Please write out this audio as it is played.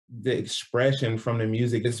the expression from the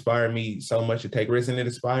music inspired me so much to take risks, and it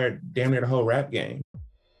inspired damn near the whole rap game.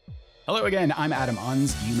 Hello again, I'm Adam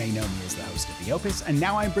Unz. You may know me as the host of The Opus, and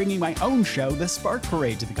now I'm bringing my own show, The Spark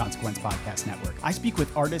Parade, to the Consequence Podcast Network. I speak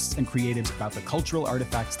with artists and creatives about the cultural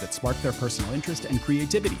artifacts that spark their personal interest and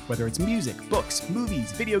creativity, whether it's music, books,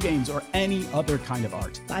 movies, video games, or any other kind of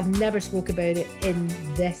art. I've never spoke about it in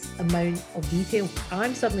this amount of detail.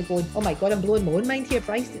 I'm suddenly going, oh my God, I'm blowing my own mind here,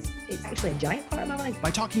 Christ. It's actually a giant part of my life.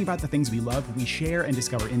 By talking about the things we love, we share and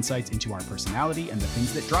discover insights into our personality and the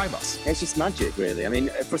things that drive us. It's just magic, really. I mean,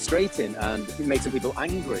 frustrating, and it makes some people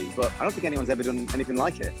angry, but I don't think anyone's ever done anything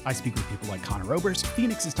like it. I speak with people like Conor Oberst,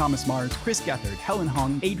 Phoenix's Thomas Mars, Chris Gethard, Helen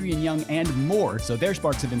Hong, Adrian Young, and more, so their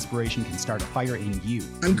sparks of inspiration can start a fire in you.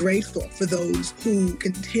 I'm grateful for those who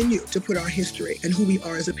continue to put our history and who we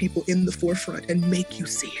are as a people in the forefront and make you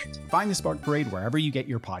see it. Find The Spark Parade wherever you get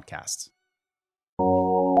your podcasts.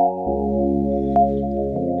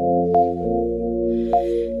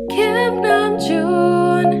 Kim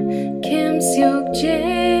Namjoon, Kim Seok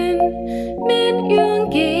Jin, Min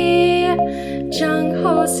Yoon Gi, Jung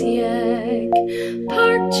Ho Seok,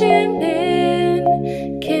 Park Jin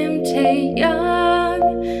Min, Kim Tae Young,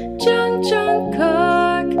 Jung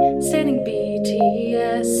Jungkook, standing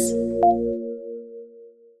BTS.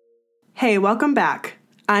 Hey, welcome back.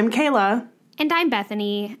 I'm Kayla. And I'm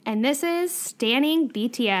Bethany, and this is Standing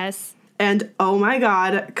BTS. And oh my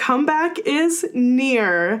God, comeback is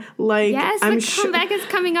near. Yes, the comeback is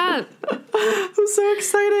coming up. I'm so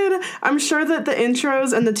excited. I'm sure that the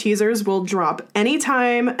intros and the teasers will drop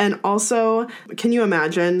anytime. And also, can you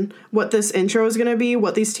imagine what this intro is going to be?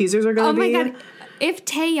 What these teasers are going to be? Oh my God. If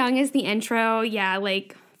Taeyoung is the intro,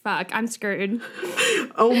 fuck, I'm screwed.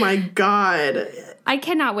 Oh my God. I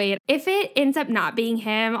cannot wait. If it ends up not being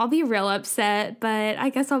him, I'll be real upset, but I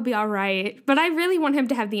guess I'll be all right. But I really want him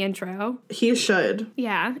to have the intro. He should.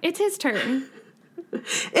 Yeah, it's his turn.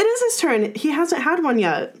 It is his turn. He hasn't had one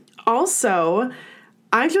yet. Also,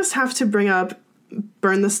 I just have to bring up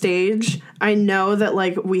Burn the Stage. I know that,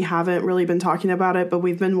 we haven't really been talking about it, but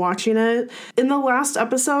we've been watching it. In the last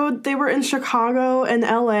episode, they were in Chicago and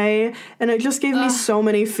LA, and it just gave me so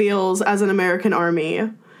many feels as an American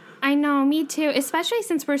Army. I know, me too, especially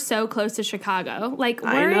since we're so close to Chicago.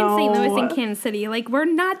 We're in St. Louis and Kansas City. We're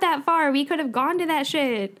not that far. We could have gone to that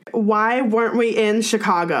shit. Why weren't we in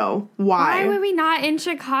Chicago? Why were we not in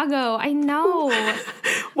Chicago? I know.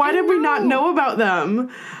 Why did we not know about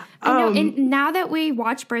them? I know, and now that we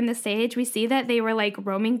watch Burn the Stage, we see that they were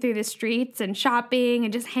roaming through the streets and shopping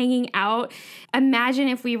and just hanging out. Imagine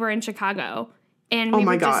if we were in Chicago and we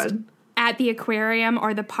were just at the aquarium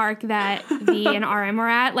or the park that V and RM were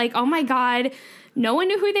at. Oh my God, no one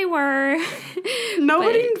knew who they were.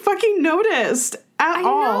 Nobody fucking noticed at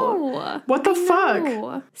all. Know. What the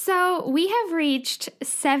fuck? So we have reached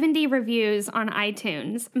 70 reviews on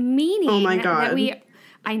iTunes, meaning that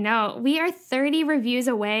we are 30 reviews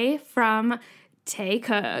away from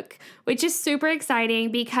Taekook, which is super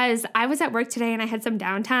exciting because I was at work today and I had some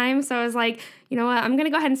downtime. So I was like, you know what? I'm going to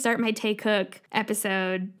go ahead and start my Taekook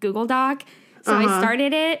episode Google Doc. So I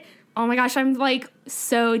started it. Oh my gosh, I'm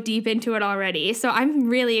so deep into it already. So I'm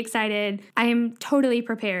really excited. I am totally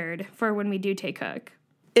prepared for when we do Taekook.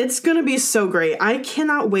 It's going to be so great. I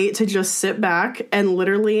cannot wait to just sit back and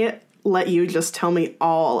literally let you just tell me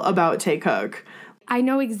all about Taekook. I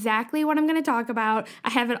know exactly what I'm going to talk about.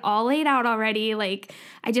 I have it all laid out already.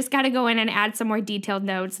 I just got to go in and add some more detailed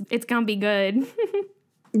notes. It's going to be good.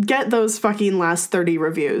 Get those fucking last 30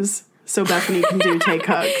 reviews so Bethany can do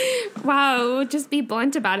Taekook. Wow, just be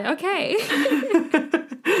blunt about it. Okay.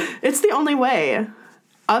 It's the only way.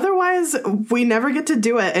 Otherwise, we never get to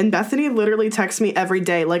do it. And Bethany literally texts me every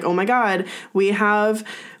day oh my God, we have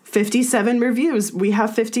 57 reviews. We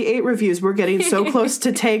have 58 reviews. We're getting so close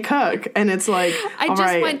to Taekook. And it's I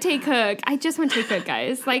just want Taekook,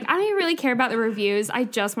 guys. I don't even really care about the reviews. I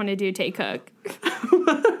just want to do Taekook.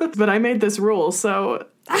 But I made this rule, so...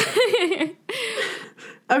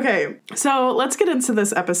 Okay, so let's get into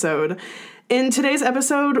this episode. In today's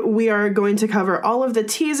episode, we are going to cover all of the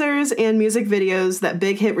teasers and music videos that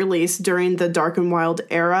Big Hit released during the Dark and Wild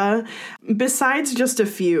era. Besides just a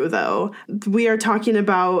few, though, we are talking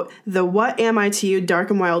about the What Am I to You Dark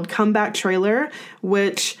and Wild comeback trailer,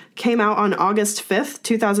 which came out on August 5th,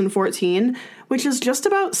 2014, which is just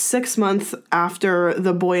about 6 months after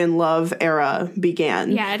the Boy in Love era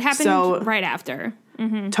began. Yeah, it happened right after.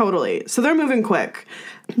 Mm-hmm. Totally. So they're moving quick.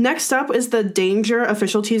 Next up is the Danger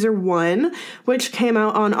official teaser 1, which came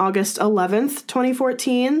out on August 11th,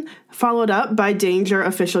 2014, followed up by Danger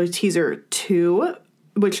official teaser 2,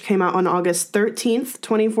 which came out on August 13th,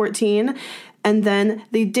 2014. And then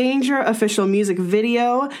the Danger official music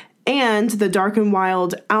video and the Dark and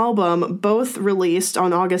Wild album both released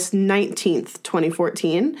on August 19th,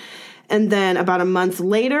 2014. And then about a month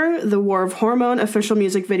later, the War of Hormone official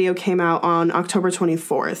music video came out on October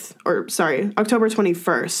 21st.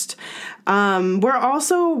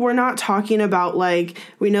 We're not talking about, like,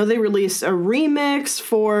 we know they released a remix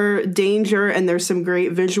for Danger and there's some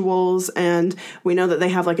great visuals, and we know that they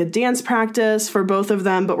have like a dance practice for both of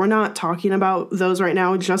them, but we're not talking about those right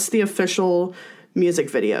now, just the official music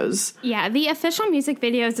videos. Yeah, the official music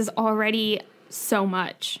videos is already so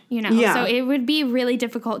much, you know? Yeah. So it would be really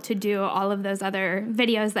difficult to do all of those other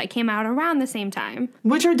videos that came out around the same time.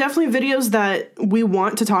 Which are definitely videos that we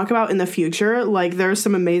want to talk about in the future. Like, there's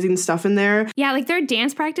some amazing stuff in there. Yeah, like their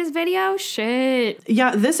dance practice video, shit.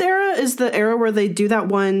 Yeah, this era is the era where they do that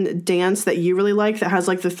one dance that you really like that has,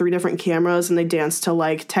 like, the 3 different cameras, and they dance to,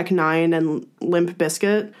 like, Tech Nine and Limp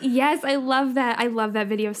Bizkit. Yes, I love that. I love that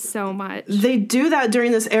video so much. They do that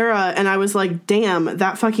during this era, and I was like, damn,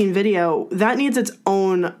 that fucking video, that needs its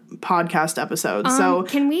own podcast episode. So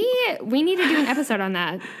we need to do an episode on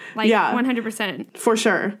that. Like, yeah, 100%. For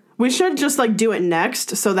sure. We should just, like, do it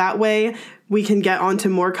next, so that way we can get on to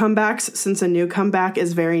more comebacks, since a new comeback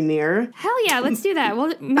is very near. Hell yeah, let's do that.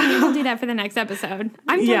 Maybe we'll do that for the next episode.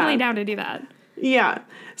 I'm totally down to do that. Yeah.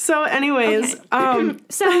 So anyways, okay.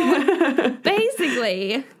 So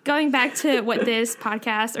basically, going back to what this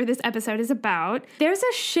podcast or this episode is about, there's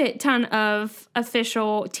a shit ton of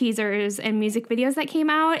official teasers and music videos that came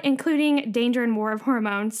out, including Danger and War of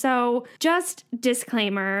Hormone. So just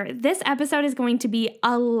disclaimer, this episode is going to be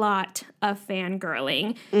a lot of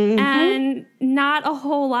fangirling and not a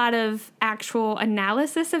whole lot of actual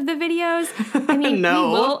analysis of the videos. I mean,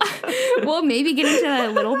 we'll maybe get into that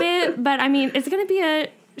a little bit, but I mean, it's going to be a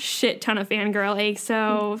shit ton of fangirling,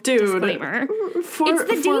 so disclaimer. It's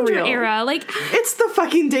the Danger era. Like, it's the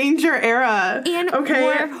fucking Danger era. And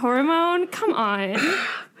War of Hormone, come on.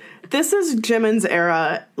 This is Jimin's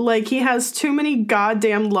era. Like, he has too many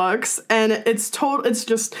goddamn looks, and it's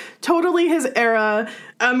just totally his era.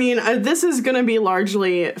 I mean, this is gonna be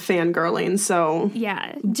largely fangirling, so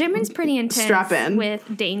yeah, Jimin's pretty intense. Strap in with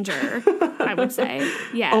Danger, I would say.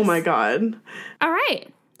 Yes. Oh my god. All right.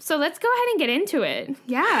 So let's go ahead and get into it.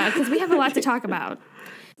 Yeah, because we have a lot to talk about.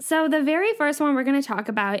 So the very first one we're going to talk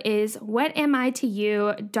about is What Am I to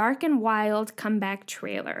You? Dark and Wild comeback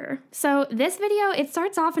trailer. So this video, it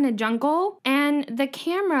starts off in a jungle, and the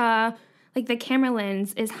camera, like the camera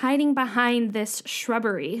lens, is hiding behind this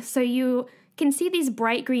shrubbery. So you can see these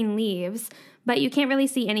bright green leaves, but you can't really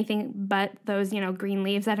see anything but those, green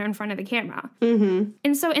leaves that are in front of the camera. Mm-hmm.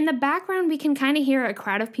 And so in the background, we can kind of hear a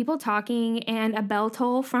crowd of people talking and a bell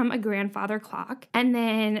toll from a grandfather clock. And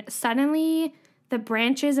then suddenly the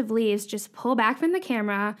branches of leaves just pull back from the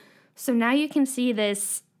camera. So now you can see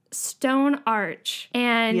this stone arch.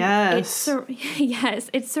 And it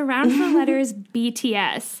surrounds the letters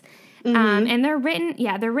BTS. Mm-hmm. And they're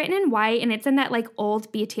written in white, and it's in that like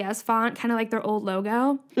old BTS font, kind of like their old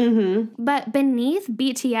logo. Mm-hmm. But beneath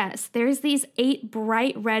BTS, there's these 8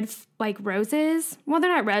 bright red like roses. Well, they're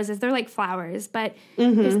not roses, they're like flowers, but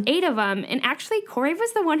there's 8 of them. And actually, Corey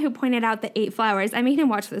was the one who pointed out the 8 flowers. I made him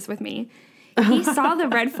watch this with me. He saw the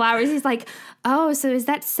red flowers. He's like, oh, so is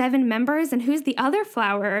that 7 members? And who's the other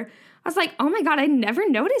flower? I was like, oh my God, I never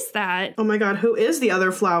noticed that. Oh my God, who is the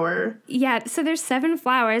other flower? Yeah, so there's 7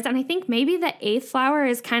 flowers, and I think maybe the 8th flower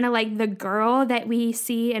is kind of like the girl that we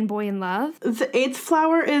see in Boy in Love. The 8th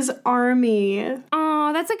flower is Army.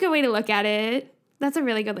 Oh, that's a good way to look at it. That's a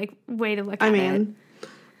really good way to look at it.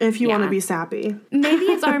 If you want to be sappy. Maybe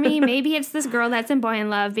it's Army, maybe it's this girl that's in Boy in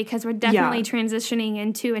Love, because we're definitely transitioning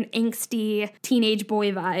into an angsty teenage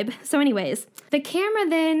boy vibe. So anyways, the camera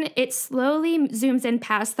then, it slowly zooms in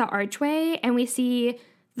past the archway, and we see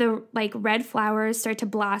the like red flowers start to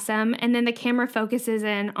blossom, and then the camera focuses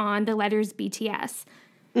in on the letters BTS.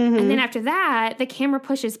 Mm-hmm. And then after that, the camera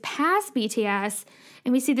pushes past BTS,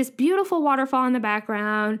 and we see this beautiful waterfall in the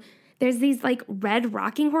background. There's these like red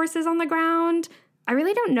rocking horses on the ground. I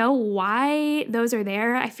really don't know why those are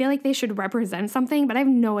there. I feel like they should represent something, but I have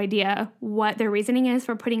no idea what their reasoning is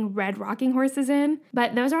for putting red rocking horses in.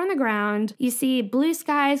 But those are on the ground. You see blue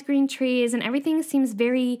skies, green trees, and everything seems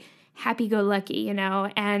very happy-go-lucky,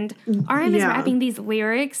 And RM is rapping these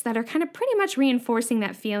lyrics that are kind of pretty much reinforcing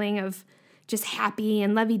that feeling of just happy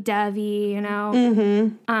and lovey-dovey,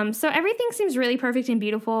 Mm-hmm. So everything seems really perfect and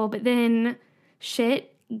beautiful, but then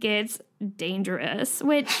shit gets dangerous,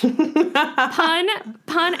 which pun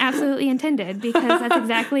absolutely intended, because that's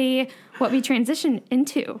exactly what we transition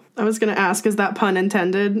into. I was going to ask, is that pun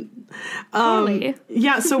intended? Totally.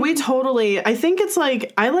 Yeah, so we totally, I think it's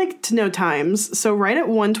like, I like to know times. So right at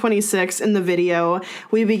 1:26 in the video,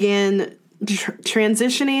 we begin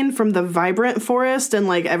transitioning from the vibrant forest and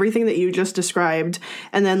like everything that you just described.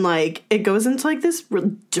 And then like it goes into like this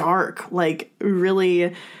dark, like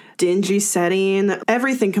really dingy setting.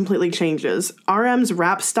 Everything completely changes. RM's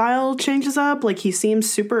rap style changes up. Like he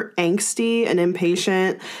seems super angsty and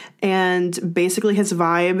impatient, and basically his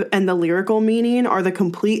vibe and the lyrical meaning are the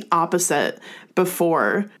complete opposite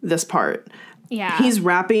before this part. Yeah. He's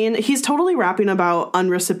totally rapping about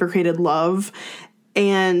unreciprocated love,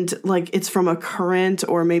 and like it's from a current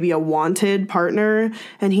or maybe a wanted partner.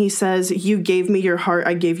 And he says, "You gave me your heart,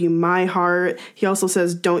 I gave you my heart." He also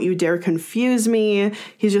says, "Don't you dare confuse me."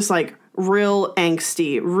 He's just like real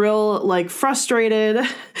angsty, real like frustrated,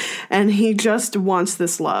 and he just wants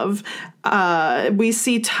this love. We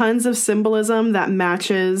see tons of symbolism that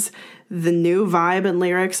matches the new vibe and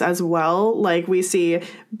lyrics as well. Like we see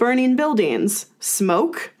burning buildings,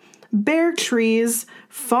 smoke, bare trees,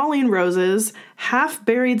 falling roses,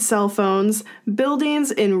 half-buried cell phones,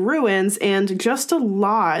 buildings in ruins, and just a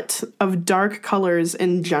lot of dark colors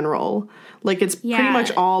in general. Like it's pretty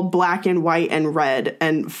much all black and white and red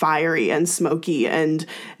and fiery and smoky and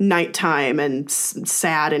nighttime and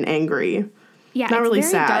sad and angry. Yeah, not it's really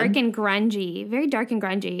very sad. dark and grungy. Very dark and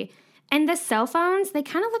grungy. And the cell phones, they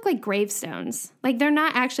kind of look like gravestones. Like they're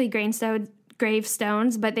not actually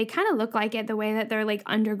gravestones, but they kind of look like it the way that they're like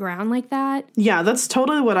underground like that. Yeah, that's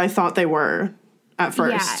totally what I thought they were at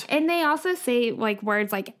first. Yeah, and they also say like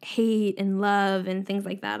words like hate and love and things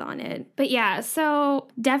like that on it. But yeah, so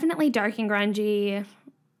definitely dark and grungy.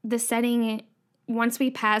 The setting, once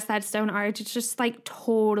we pass that stone arch, it's just like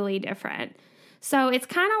totally different. So it's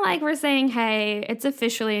kind of like we're saying, hey, it's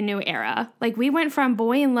officially a new era. Like we went from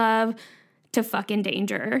boy in love to fucking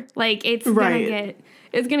danger. Like it's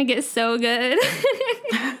gonna get so good.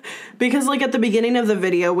 Because like at the beginning of the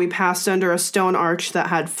video, we passed under a stone arch that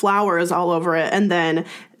had flowers all over it. And then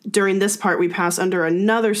during this part, we pass under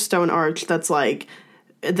another stone arch that's like,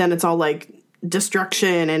 then it's all like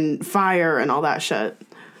destruction and fire and all that shit.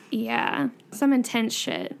 Yeah, some intense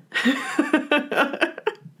shit.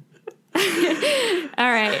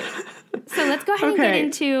 All right. So let's go ahead and get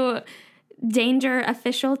into Danger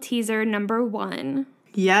official teaser number 1.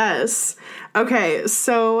 Yes. Okay,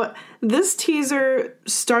 so this teaser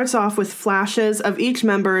starts off with flashes of each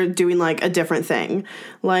member doing like a different thing.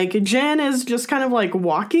 Like Jin is just kind of like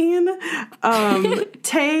walking.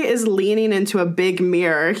 Tae is leaning into a big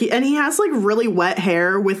mirror. He has like really wet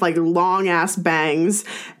hair with like long ass bangs.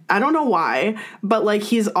 I don't know why, but like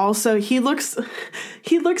he looks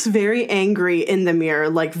very angry in the mirror,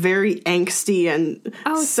 like very angsty and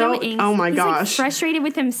so angsty. Oh my gosh, like frustrated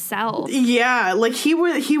with himself. Yeah, like he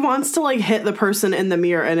wants to like hit the person in the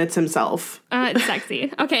mirror, and it's himself. It's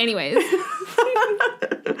sexy. Okay, anyways.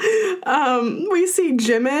 We see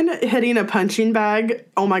Jimin hitting a punching bag.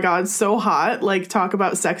 Oh my god, so hot. Like, talk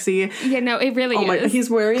about sexy. Yeah, no, it really is. Oh my god, he's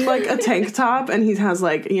wearing like a tank top and he has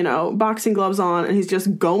like, you know, boxing gloves on and he's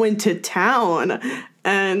just going to town.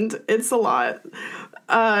 And it's a lot.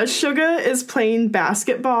 Suga is playing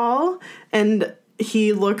basketball and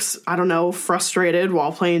he looks, I don't know, frustrated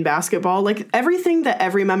while playing basketball. Like, everything that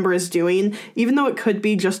every member is doing, even though it could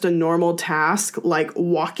be just a normal task, like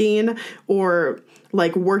walking or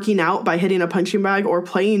like working out by hitting a punching bag or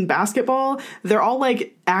playing basketball, they're all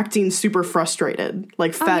like acting super frustrated,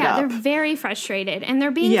 like fed up. They're very frustrated and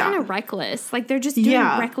they're being kind of reckless. Like, they're just doing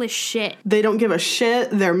reckless shit. They don't give a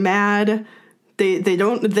shit. They're mad. They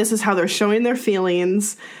don't, this is how they're showing their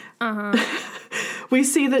feelings. We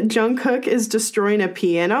see that Jungkook is destroying a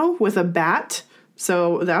piano with a bat,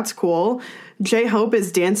 so that's cool. J-Hope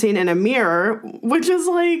is dancing in a mirror, which is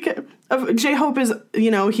like, J-Hope is, you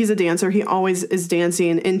know, he's a dancer. He always is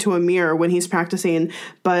dancing into a mirror when he's practicing.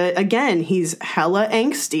 But again, he's hella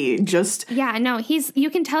angsty. Yeah, no, you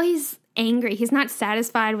can tell he's angry. He's not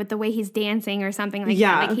satisfied with the way he's dancing or something like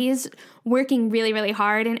that. Like, he's working really, really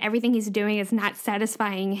hard and everything he's doing is not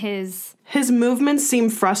satisfying his movements seem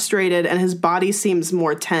frustrated and his body seems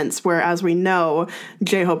more tense, whereas we know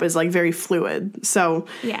J-Hope is like very fluid. So,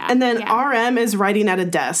 and then RM is writing at a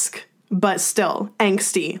desk, but still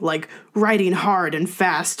angsty, like writing hard and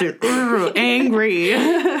fast and angry.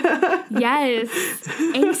 Yes,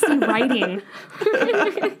 angsty writing.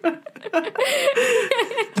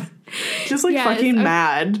 Just like fucking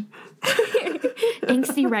mad.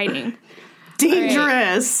 Angsty writing.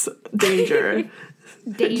 Dangerous. Right. Danger.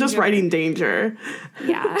 Just writing danger.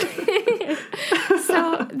 Yeah.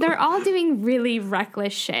 So they're all doing really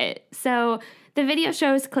reckless shit. So the video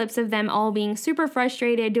shows clips of them all being super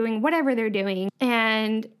frustrated, doing whatever they're doing.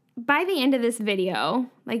 And by the end of this video,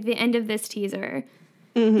 like the end of this teaser,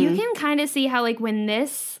 you can kind of see how, like, when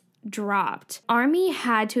this dropped, ARMY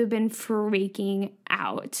had to have been freaking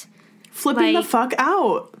out. Flipping the fuck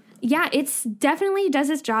out. Yeah, it's definitely does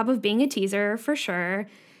its job of being a teaser, for sure.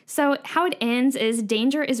 So how it ends is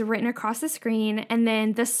Danger is written across the screen, and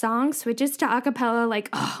then the song switches to a cappella, like,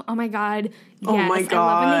 oh my God. Yes, oh my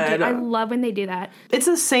God. I love when they do that. It's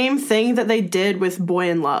the same thing that they did with Boy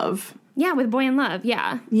in Love. Yeah, with Boy in Love,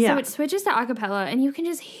 yeah. So it switches to a cappella, and you can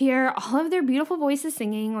just hear all of their beautiful voices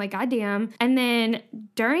singing, like, goddamn. And then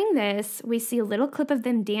during this, we see a little clip of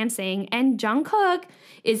them dancing, and Jungkook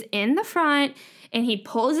is in the front, and he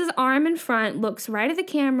pulls his arm in front, looks right at the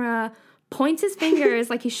camera, points his fingers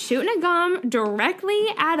like he's shooting a gum directly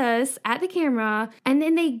at us, at the camera, and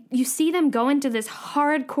then you see them go into this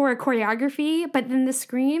hardcore choreography, but then the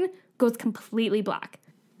screen goes completely black.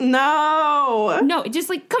 No, just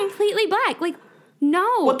like completely black. Like, no.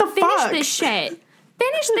 What the fuck? Finish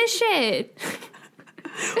this shit.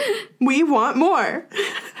 We want more.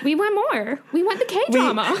 We want the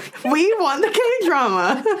K-drama. We want the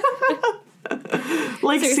K-drama.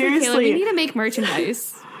 Like, seriously. Kayla, we need to make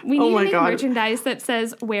merchandise. We need to make merchandise that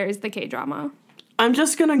says, where is the K-drama? I'm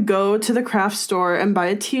just going to go to the craft store and buy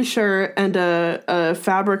a t-shirt and a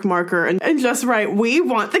fabric marker and just write, we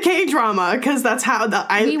want the K-drama, because that's how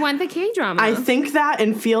we want the K-drama. I think that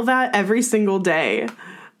and feel that every single day.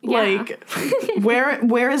 Yeah. Like,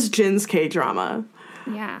 where is Jin's K-drama?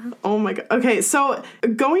 Yeah. Oh my God. Okay, so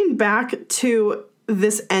going back to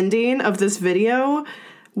this ending of this video,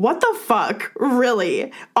 what the fuck, really?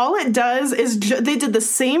 All it does is, they did the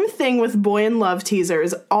same thing with Boy in Love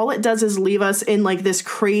teasers. All it does is leave us in, like, this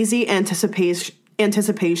crazy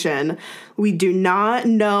anticipation. We do not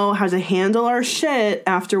know how to handle our shit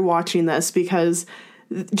after watching this, because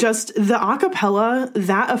just the acapella,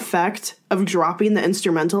 that effect of dropping the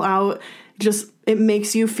instrumental out, just, it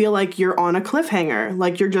makes you feel like you're on a cliffhanger,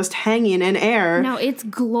 like you're just hanging in air. No, it's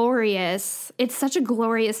glorious. It's such a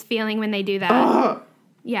glorious feeling when they do that. Ugh.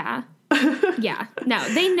 Yeah. Yeah. No,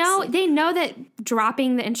 they know that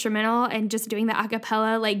dropping the instrumental and just doing the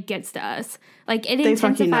acapella, like, gets to us. Like, it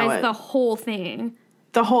intensifies the whole thing.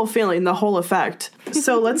 The whole feeling, the whole effect.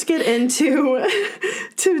 So let's get into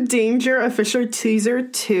to Danger official teaser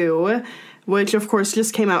 2, which of course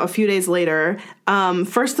just came out a few days later.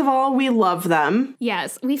 First of all, we love them.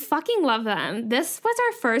 Yes, we fucking love them. This was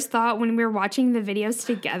our first thought when we were watching the videos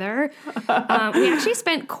together. We actually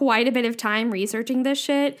spent quite a bit of time researching this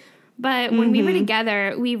shit. But when we were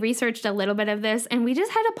together, we researched a little bit of this, and we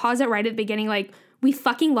just had to pause it right at the beginning, like, we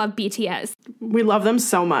fucking love BTS. We love them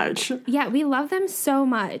so much. Yeah, we love them so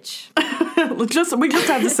much. We just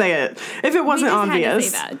have to say it. If it wasn't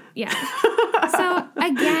obvious. Had to say that. Yeah. So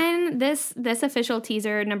again, this official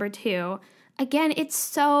teaser number 2, again, it's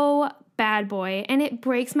so Bad Boy, and it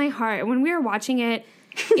breaks my heart. When we were watching it,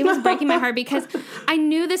 it was breaking my heart because I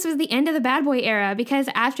knew this was the end of the Bad Boy era, because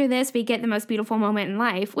after this we get the Most Beautiful Moment in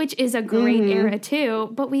Life, which is a great era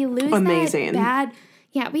too, but we lose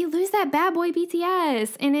we lose that Bad Boy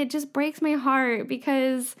BTS, and it just breaks my heart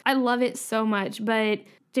because I love it so much. But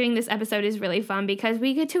doing this episode is really fun because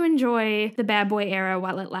we get to enjoy the Bad Boy era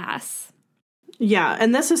while it lasts. Yeah,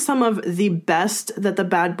 and this is some of the best that the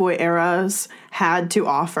Bad Boy eras had to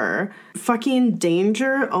offer. Fucking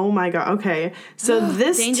Danger. Oh my God. Okay. So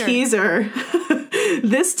this teaser,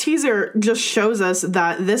 this teaser just shows us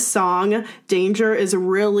that this song, Danger, is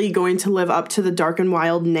really going to live up to the Dark and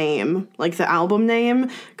Wild name, like the album name,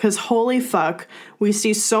 because holy fuck, we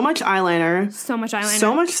see so much eyeliner. So much eyeliner.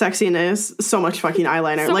 So much sexiness. So much fucking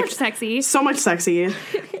eyeliner. So much sexy. So much sexy.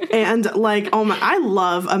 And like, oh my, I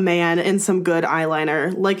love a man in some good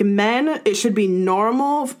eyeliner. Like, men, it should be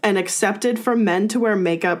normal and accepted for men to wear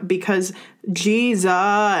makeup because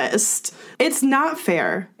Jesus, it's not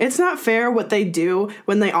fair. It's not fair what they do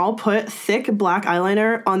when they all put thick black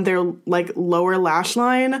eyeliner on their like lower lash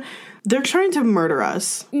line. They're trying to murder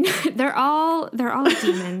us. They're all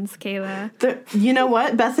demons, Kayla. You know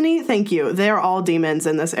what, Bethany? Thank you. They're all demons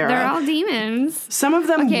in this era. They're all demons. Some of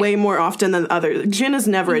them way more often than others. Jin is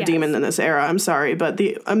never a demon in this era. I'm sorry, but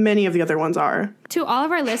many of the other ones are. To all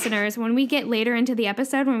of our listeners, when we get later into the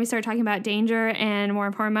episode, when we start talking about Danger and More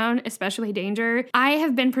Hormone, especially Danger, I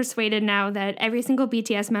have been persuaded now that every single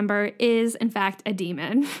BTS member is, in fact, a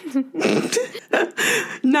demon.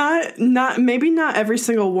 Maybe not every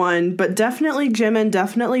single one, but definitely Jimin,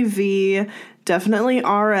 definitely V, definitely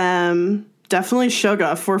RM, definitely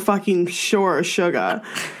Suga, for fucking sure Suga.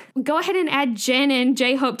 Go ahead and add Jin and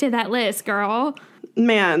J-Hope to that list, girl.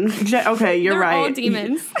 Man, okay, you're They're right. all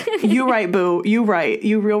demons. You right, boo. You right.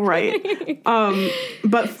 You real right.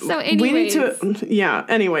 But so anyways. We need to. Yeah.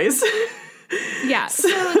 Anyways. Yeah. So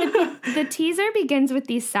the teaser begins with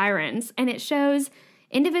these sirens, and it shows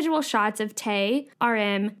individual shots of Tae,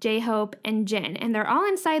 RM, J-Hope, and Jin, and they're all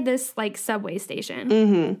inside this like subway station.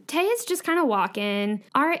 Mm-hmm. Tae is just kind of walking.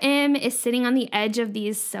 RM is sitting on the edge of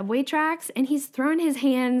these subway tracks, and he's throwing his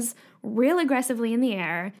hands real aggressively in the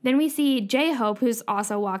air. Then we see J-Hope, who's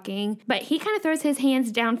also walking, but he kind of throws his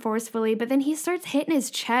hands down forcefully, but then he starts hitting his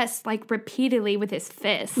chest like repeatedly with his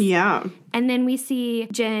fist. Yeah. And then we see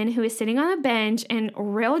Jin, who is sitting on a bench, and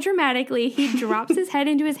real dramatically, he drops his head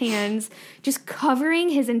into his hands, just covering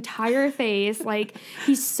his entire face. Like,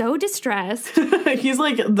 he's so distressed. He's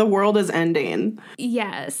like, the world is ending.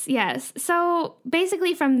 Yes, yes. So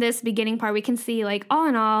basically from this beginning part, we can see, like, all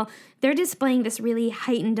in all, they're displaying this really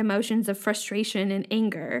heightened emotions of frustration and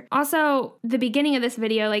anger. Also, the beginning of this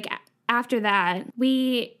video, like, after that,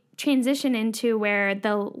 we transition into where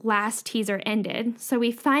the last teaser ended. So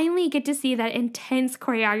we finally get to see that intense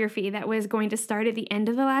choreography that was going to start at the end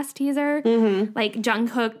of the last teaser. Mm-hmm. Like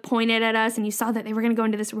Jungkook pointed at us and you saw that they were going to go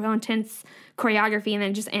into this real intense choreography and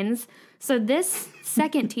then it just ends. So this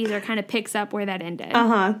second teaser kind of picks up where that ended.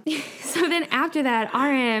 Uh-huh. So then after that,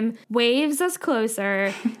 RM waves us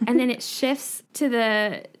closer and then it shifts to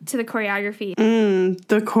the choreography.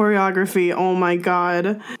 The choreography. Oh my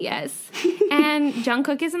God. Yes. And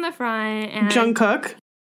Jungkook is in the front. And Jungkook?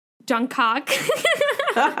 Jungkook.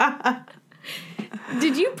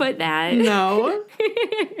 Did you put that? No.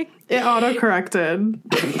 It auto-corrected.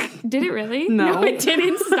 Did it really? No. No, it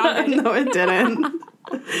didn't. Stop it. No, it didn't.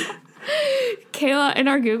 Kayla, in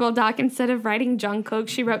our Google Doc, instead of writing Jungkook,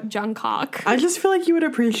 she wrote Jungkook. I just feel like you would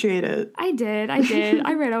appreciate it. I did.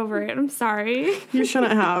 I read over it. I'm sorry. You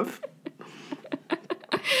shouldn't have.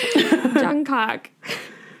 Jungkook.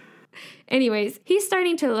 Anyways, he's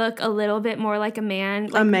starting to look a little bit more like a man.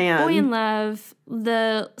 Like a man. Boy in Love,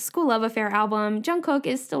 the School Love Affair album, Jungkook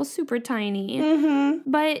is still super tiny. Mm-hmm.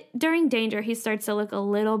 But during Danger, he starts to look a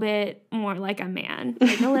little bit more like a man.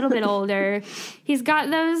 Like a little bit older. He's got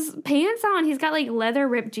those pants on. He's got like leather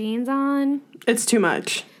ripped jeans on. It's too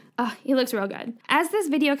much. Oh, he looks real good. As this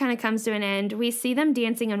video kind of comes to an end, we see them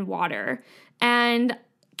dancing in water. And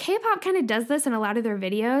K-pop kind of does this in a lot of their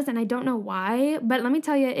videos, and I don't know why, but let me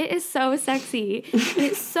tell you, it is so sexy. And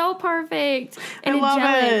it's so perfect and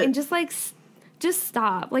angelic. And just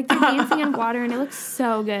stop. Like, they're dancing in water, and it looks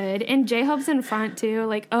so good. And J-Hope's in front, too.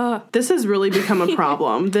 Like, ugh. This has really become a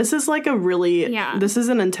problem. This is like this is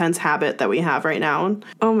an intense habit that we have right now.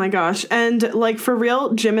 Oh my gosh. And, like, for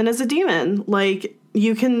real, Jimin is a demon. Like,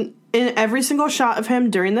 you can, in every single shot of him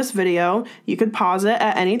during this video, you could pause it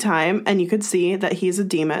at any time, and you could see that he's a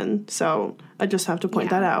demon. So I just have to point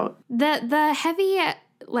that out. The heavy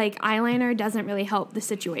like eyeliner doesn't really help the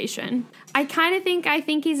situation. I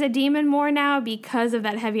think he's a demon more now because of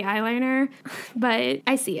that heavy eyeliner, but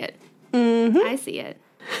I see it. Mm-hmm. I see it.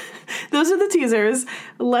 Those are the teasers.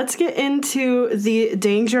 Let's get into the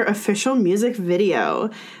Danger official music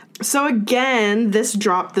video. So again, this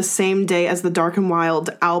dropped the same day as the Dark and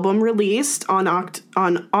Wild album released on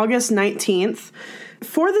August 19th.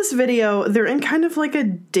 For this video, they're in kind of like a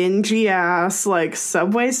dingy ass like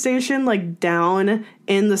subway station, like down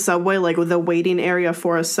in the subway, like with a waiting area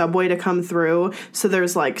for a subway to come through. So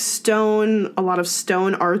there's like a lot of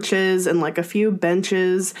stone arches and like a few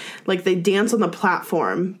benches. Like they dance on the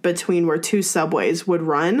platform between where two subways would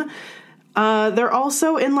run. They're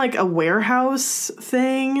also in like a warehouse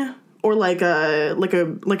thing or like a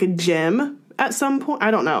gym at some point. I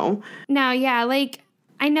don't know. No, yeah, like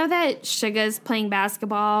I know that Suga's playing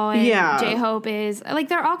basketball and J-Hope is, like,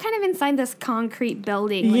 they're all kind of inside this concrete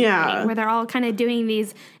building. Like, where they're all kind of doing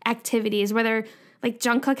these activities, where they're, like,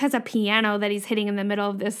 Jungkook has a piano that he's hitting in the middle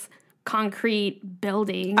of this concrete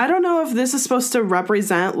building. I don't know if this is supposed to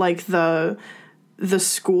represent, like, the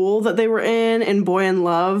school that they were in Boy in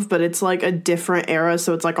Love, but it's, like, a different era,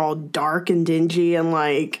 so it's, like, all dark and dingy and,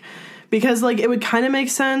 like... Because, like, it would kind of make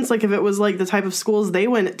sense, like, if it was, like, the type of schools they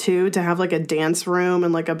went to have, like, a dance room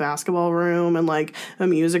and, like, a basketball room and, like, a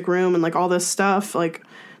music room and, like, all this stuff. Like,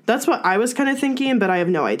 that's what I was kind of thinking, but I have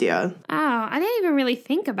no idea. Oh, I didn't even really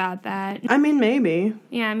think about that. I mean, maybe.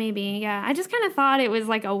 Yeah, maybe, yeah. I just kind of thought it was,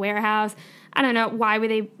 like, a warehouse. I don't know. Why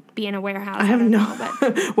would they be in a warehouse? I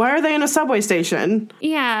have Why are they in a subway station?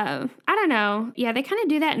 Yeah, I don't know. Yeah, they kind of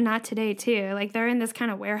do that in Not Today, too. Like, they're in this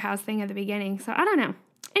kind of warehouse thing at the beginning, so I don't know.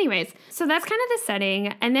 Anyways, so that's kind of the setting,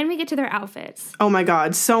 and then we get to their outfits. Oh my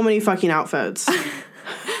god, so many fucking outfits.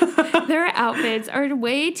 Their outfits are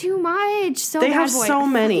way too much. They have so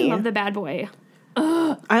many. I love the bad boy.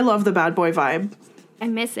 Ugh. I love the bad boy vibe. I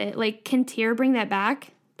miss it. Like, can Tyr bring that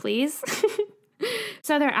back, please?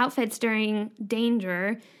 So their outfits during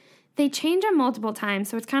Danger, they change them multiple times,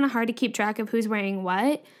 so it's kind of hard to keep track of who's wearing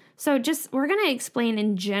what. So we're going to explain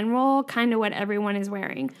in general kind of what everyone is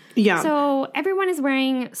wearing. Yeah. So everyone is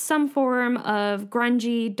wearing some form of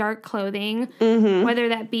grungy, dark clothing, whether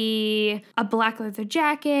that be a black leather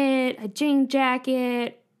jacket, a jean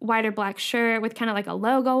jacket, white or black shirt with kind of like a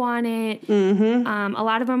logo on it. A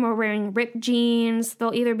lot of them are wearing ripped jeans.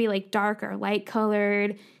 They'll either be like dark or light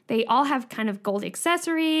colored. They all have kind of gold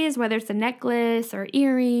accessories, whether it's a necklace or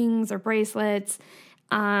earrings or bracelets.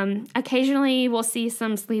 Occasionally we'll see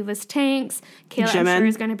some sleeveless tanks. Kayla, I'm sure,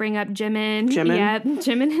 is going to bring up Jimin. Yeah,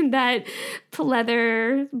 Jimin in that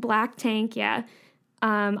leather black tank, yeah.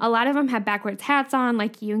 A lot of them have backwards hats on,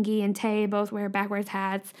 like Yoongi and Tae both wear backwards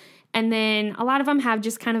hats. And then a lot of them have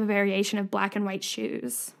just kind of a variation of black and white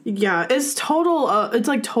shoes. Yeah, it's it's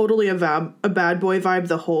like totally a bad boy vibe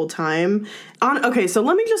the whole time. Okay, so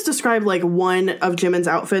let me just describe like one of Jimin's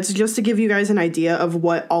outfits just to give you guys an idea of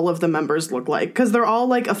what all of the members look like. Because they're all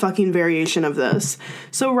like a fucking variation of this.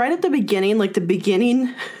 So right at the beginning,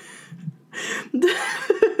 the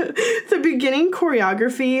beginning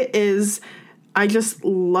choreography is... I just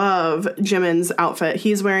love Jimin's outfit.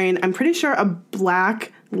 He's wearing, I'm pretty sure, a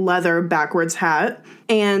black leather backwards hat.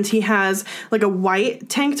 And he has like a white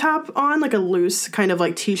tank top on, like a loose kind of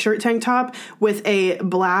like t-shirt tank top with a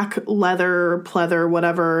black leather, pleather,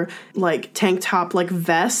 whatever, like tank top, like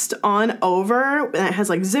vest on over. And it has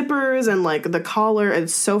like zippers and like the collar.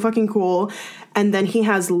 It's so fucking cool. And then he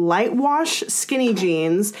has light wash skinny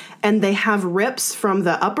jeans, and they have rips from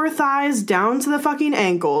the upper thighs down to the fucking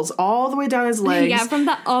ankles, all the way down his legs. Yeah, from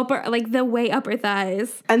the upper, like the way upper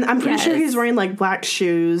thighs. And I'm pretty sure he's wearing like black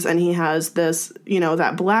shoes, and he has this,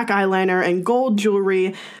 that black eyeliner and gold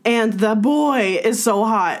jewelry. And the boy is so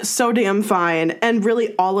hot, so damn fine. And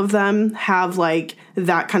really all of them have like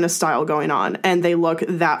that kind of style going on, and they look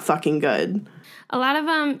that fucking good. A lot of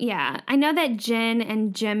them, yeah. I know that Jin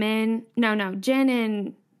and Jin and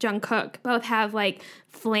Jungkook both have like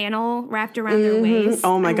flannel wrapped around their waist.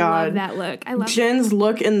 Oh my God. I love that look. I love Jin's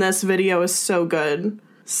look in this video is so good.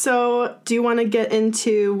 So, do you want to get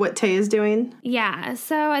into what Tae is doing? Yeah.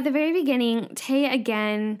 So, at the very beginning, Tae,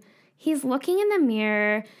 again, he's looking in the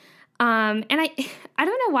mirror. And I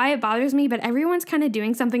don't know why it bothers me, but everyone's kind of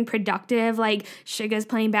doing something productive. Like Suga's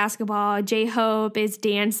playing basketball, J-Hope is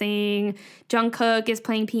dancing, Jungkook is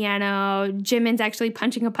playing piano, Jimin's actually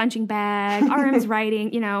punching a punching bag, RM's writing,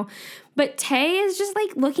 But Tae is just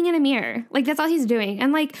like looking in a mirror. Like that's all he's doing.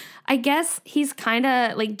 And like I guess he's kind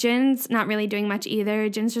of like Jin's not really doing much either.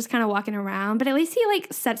 Jin's just kind of walking around, but at least he like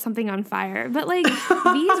set something on fire. But like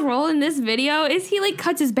V's role in this video is he like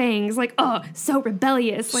cuts his bangs, like so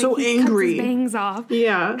rebellious, like so he angry, cuts his bangs off.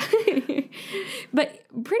 Yeah. But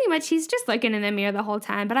pretty much he's just looking in the mirror the whole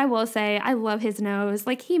time. But I will say I love his nose.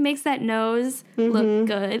 Like he makes that nose look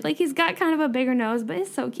good. Like he's got kind of a bigger nose, but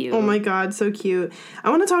it's so cute. Oh my God, so cute. I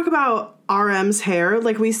want to talk about RM's hair.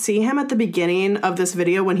 Like we see him at the beginning of this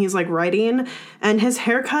video when he's like writing, and his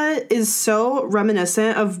haircut is so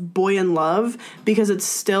reminiscent of Boy in Love because it's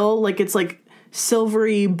still like it's like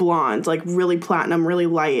silvery blonde, like really platinum, really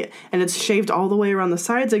light, and it's shaved all the way around the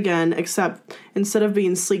sides again, except instead of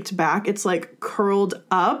being sleeked back, it's like curled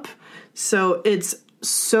up. So it's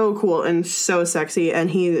so cool and so sexy, and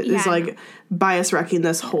he is like bias wrecking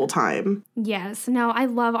this whole time. Yes. No, I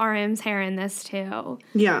love RM's hair in this too.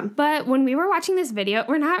 Yeah. But when we were watching this video,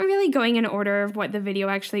 we're not really going in order of what the video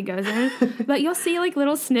actually goes in, but you'll see like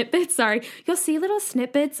little snippets, you'll see little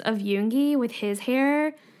snippets of Yoongi with his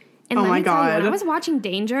hair. And oh my God. When I was watching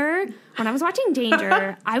Danger, I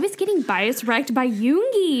was getting bias wrecked by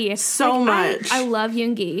Yoongi. So much. I love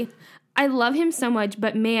Yoongi. I love him so much,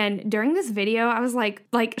 but man, during this video, I was like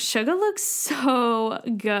Suga looks so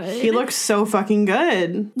good. He looks so fucking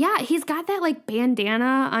good. Yeah, he's got that like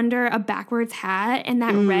bandana under a backwards hat and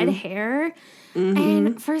that red hair.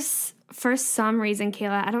 And for some reason,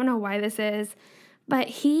 Kayla, I don't know why this is, but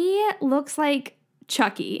he looks like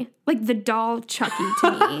Chucky, like the doll Chucky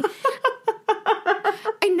to me.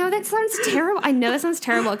 I know that sounds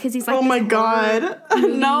terrible because he's like, oh my God,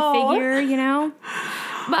 no figure,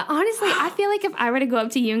 But honestly, I feel like if I were to go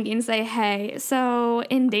up to Yoongi and say, hey, so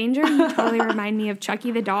in Danger, you totally remind me of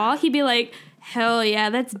Chucky the doll, he'd be like, hell yeah,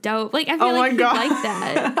 that's dope. Like I feel like he'd like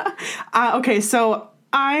that. Okay, so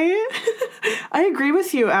I agree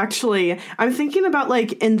with you. Actually, I'm thinking about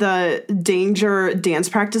like in the Danger dance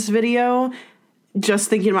practice video. Just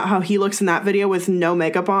thinking about how he looks in that video with no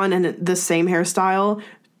makeup on and the same hairstyle,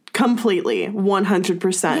 completely,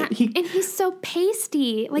 100%. Yeah, and he's so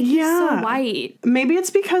pasty, like he's so white. Maybe it's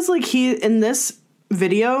because like he in this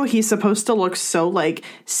video, he's supposed to look so, like,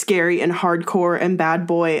 scary and hardcore and bad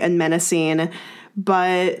boy and menacing.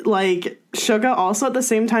 But, like, Suga also at the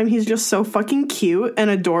same time, he's just so fucking cute and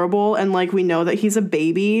adorable. And, like, we know that he's a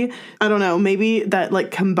baby. I don't know. Maybe that,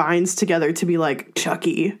 like, combines together to be, like,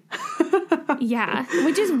 Chucky. Yeah,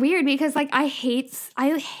 which is weird because, like, I hate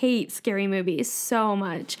scary movies so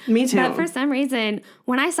much. Me too. But for some reason,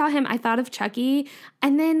 when I saw him, I thought of Chucky.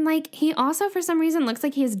 And then, like, he also, for some reason, looks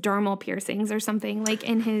like he has dermal piercings or something, like,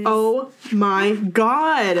 in his... Oh, my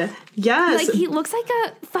God. Yes. Like, he looks like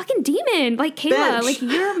a fucking demon. Like, Kayla, Bitch. like,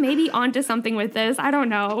 you're maybe onto something with this. I don't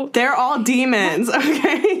know. They're all demons,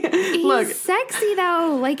 okay? He's sexy,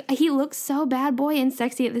 though. Like, he looks so bad boy and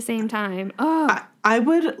sexy at the same time. Oh. I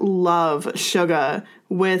would love Suga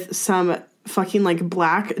with some fucking, like,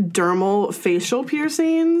 black dermal facial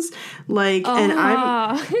piercings. Like, and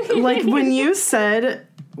I'm, like, when you said,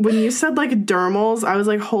 like, dermals, I was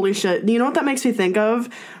like, holy shit. You know what that makes me think of?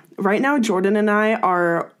 Right now, Jordan and I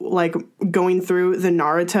are, like, going through the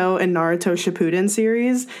Naruto and Naruto Shippuden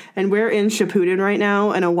series, and we're in Shippuden right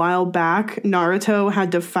now, and a while back, Naruto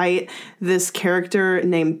had to fight this character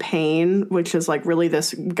named Pain, which is, like, really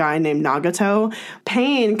this guy named Nagato.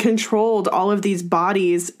 Pain controlled all of these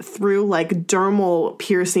bodies through, like, dermal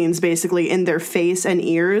piercings, basically, in their face and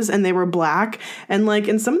ears, and they were black, and, like,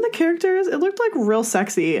 in some of the characters, it looked, like, real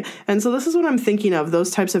sexy, and so this is what I'm thinking of,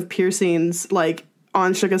 those types of piercings, like,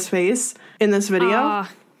 on Suga's face in this video.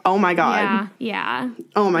 Oh my God. Yeah.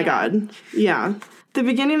 Oh my God. Yeah. The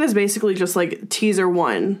beginning is basically just like teaser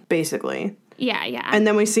 1, basically. Yeah. And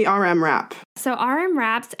then we see RM rap. So RM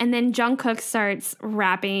raps, and then Jungkook starts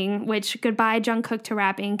rapping, which goodbye Jungkook to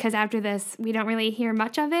rapping, because after this, we don't really hear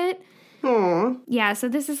much of it. Aww. Yeah, so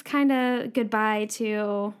this is kind of goodbye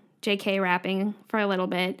to JK rapping for a little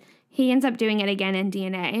bit. He ends up doing it again in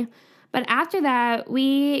DNA. But after that,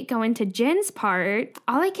 we go into Jin's part.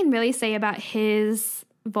 All I can really say about his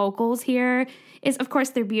vocals here is, of course,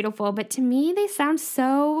 they're beautiful, but to me, they sound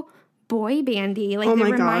so boy bandy. Like,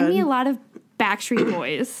 they remind me a lot of Backstreet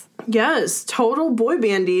Boys. Yes, total boy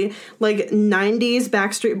bandy, like 90s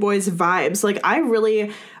Backstreet Boys vibes. Like, I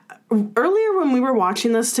really... Earlier when we were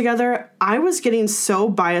watching this together, I was getting so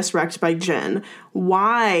bias-wrecked by Jin.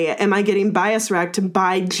 Why am I getting bias-wrecked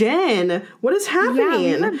by Jin? What is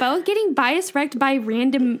happening? Yeah, we were both getting bias-wrecked by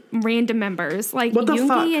random members. Like,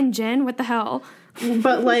 Yoongi and Jin, what the hell?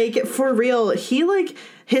 But, like, for real, he, like,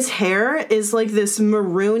 his hair is, like, this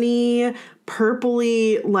maroony,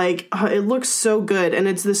 purpley, like, it looks so good. And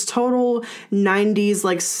it's this total 90s,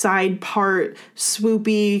 like, side part,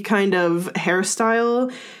 swoopy kind of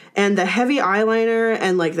hairstyle. And the heavy eyeliner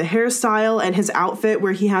and, like, the hairstyle and his outfit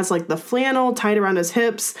where he has, like, the flannel tied around his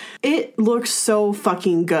hips, it looks so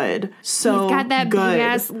fucking good. So he's got that good.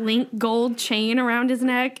 big-ass link gold chain around his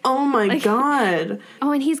neck. Oh, my God.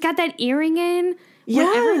 Oh, and he's got that earring in.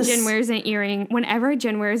 Yes. Whenever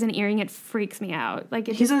Jin wears an earring, it freaks me out. Like,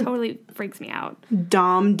 it totally freaks me out.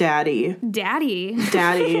 Dom daddy. Daddy.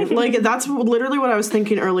 Like, that's literally what I was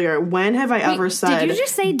thinking earlier. When have I ever said... Did you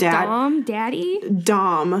just say Dom daddy?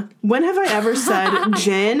 Dom. When have I ever said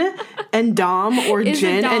Jin and Dom or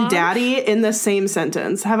Jin and daddy in the same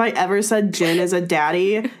sentence? Have I ever said Jin is a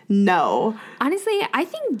daddy? No. Honestly, I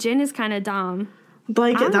think Jin is kind of Dom.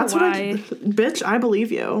 Like, that's what bitch, I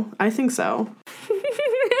believe you. I think so.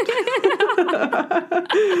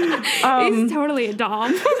 He's totally a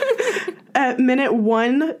Dom. At minute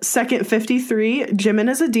 1 second 53, Jimin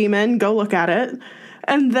is a demon. Go look at it.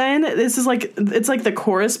 And then this is like, it's like the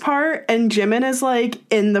chorus part, and Jimin is like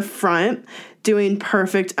in the front doing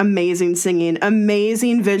perfect, amazing singing,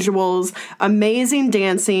 amazing visuals, amazing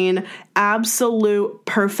dancing, absolute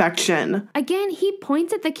perfection. Again, he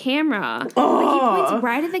points at the camera. Oh. Like, he points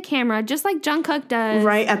right at the camera, just like Jungkook does.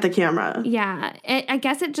 Right at the camera. Yeah. I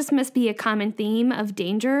guess it just must be a common theme of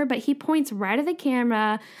danger, but he points right at the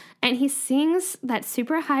camera, and he sings that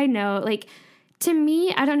super high note. Like, to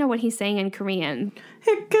me, I don't know what he's saying in Korean.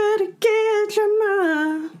 You gotta get your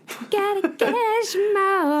mo. Gotta catch 'em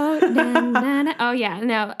all. Na, na, na. Oh, yeah.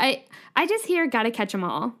 No, I just hear gotta catch 'em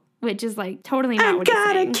all, which is, like, totally not what he's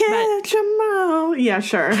saying. Gotta catch 'em all. Yeah,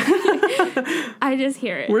 sure. I just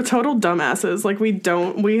hear it. We're total dumbasses. Like,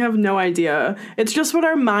 we have no idea. It's just what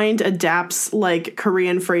our mind adapts, like,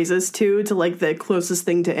 Korean phrases to, like, the closest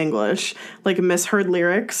thing to English. Like, misheard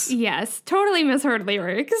lyrics. Yes, totally misheard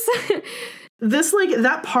lyrics. This, like,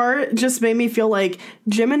 that part just made me feel like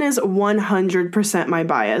Jimin is 100% my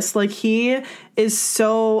bias. Like, he is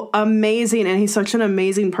so amazing, and he's such an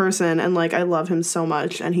amazing person, and, like, I love him so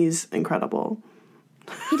much, and he's incredible.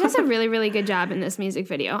 He does a really, really good job in this music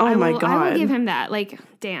video. Oh, my God. I will give him that. Like,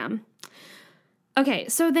 damn. Okay,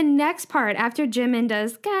 so the next part after Jimin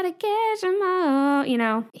does gotta get 'em all, you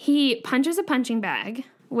know, he punches a punching bag.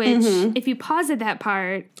 Which, if you pause at that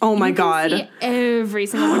part, oh my God, see every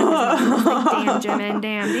single one of his moves. Like,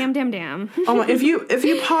 damn, Jimin, damn. Oh my, if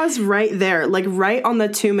you pause right there, like right on the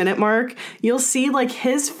 2-minute mark, you'll see like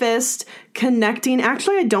his fist connecting.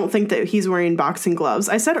 Actually, I don't think that he's wearing boxing gloves.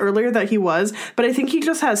 I said earlier that he was, but I think he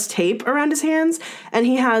just has tape around his hands, and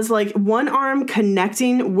he has like one arm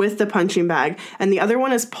connecting with the punching bag, and the other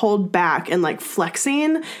one is pulled back and like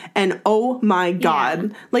flexing. And oh my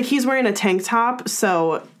God, like he's wearing a tank top,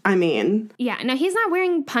 so. I mean... Yeah, no, he's not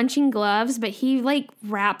wearing punching gloves, but he, like,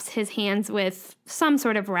 wraps his hands with some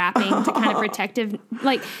sort of wrapping to kind of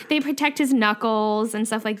they protect his knuckles and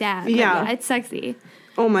stuff like that. But yeah, it's sexy.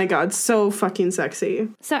 Oh my God, so fucking sexy.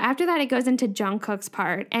 So after that, it goes into Jungkook's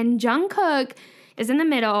part, and Jungkook is in the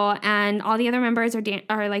middle, and all the other members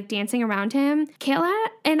are like dancing around him. Kayla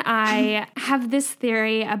and I have this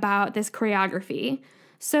theory about this choreography.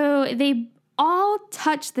 So they all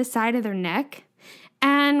touch the side of their neck.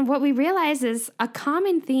 And what we realize is a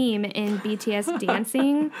common theme in BTS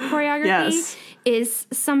dancing choreography is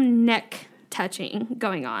some neck touching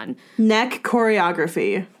going on. Neck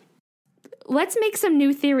choreography. Let's make some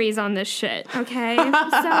new theories on this shit, okay?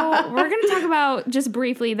 So we're going to talk about just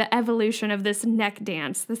briefly the evolution of this neck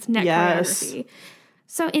dance, this neck choreography.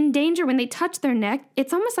 So in Danger, when they touch their neck,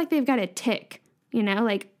 it's almost like they've got a tick, you know,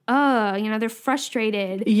 like, they're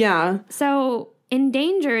frustrated. Yeah. So... in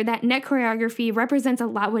Danger, that neck choreography represents a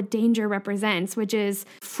lot what Danger represents, which is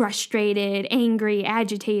frustrated, angry,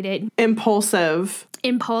 agitated. Impulsive.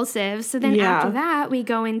 So then after that, we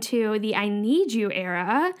go into the I Need You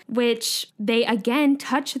era, which they again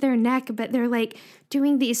touch their neck, but they're like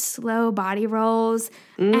doing these slow body rolls.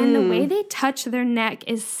 And the way they touch their neck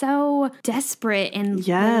is so desperate, and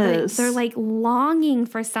they're like longing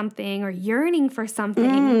for something or yearning for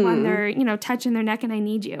something when they're, you know, touching their neck and I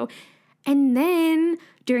Need You. And then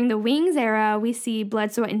during the Wings era, we see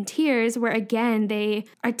Blood, Sweat, and Tears, where again they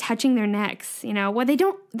are touching their necks. You know, well, they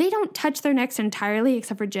don't touch their necks entirely,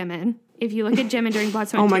 except for Jimin. If you look at Jimin during Blood,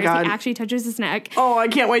 Sweat, and Tears, he actually touches his neck. Oh, I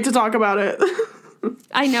can't wait to talk about it.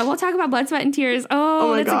 I know, we'll talk about Blood, Sweat, and Tears.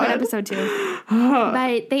 Oh that's God. A good episode too.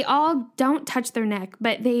 But they all don't touch their neck,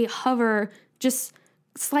 but they hover, just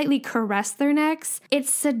slightly caress their necks.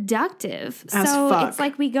 It's seductive. It's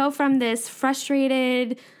like we go from this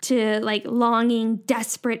frustrated to like longing,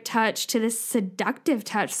 desperate touch to this seductive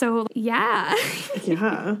touch. So yeah.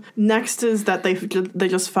 Yeah. Next is that they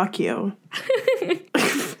just fuck you.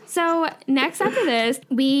 So next after this,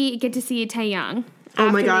 we get to see Taehyung.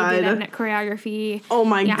 Oh my God. They do that neck choreography. Oh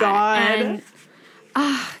my God.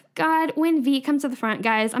 And, God, when V comes to the front,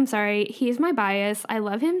 guys, I'm sorry. He's my bias. I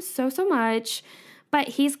love him so, so much. But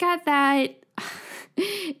he's got that,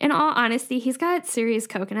 in all honesty, he's got serious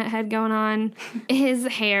coconut head going on. His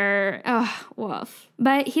hair, woof.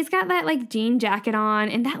 But he's got that, like, jean jacket on,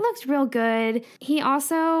 and that looks real good. He ends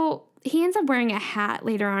up wearing a hat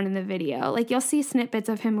later on in the video. Like, you'll see snippets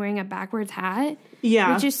of him wearing a backwards hat.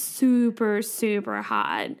 Yeah. Which is super, super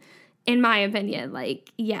hot, in my opinion.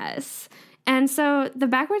 Like, yes. And so the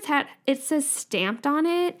backwards hat, it says Stamped on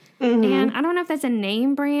it. And I don't know if that's a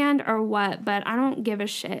name brand or what, but I don't give a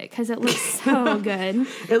shit because it looks so good.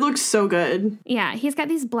 It looks so good. Yeah, he's got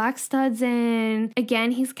these black studs in.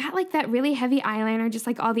 Again, he's got like that really heavy eyeliner just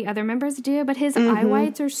like all the other members do, but his eye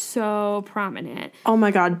whites are so prominent. Oh my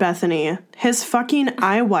God, Bethany. His fucking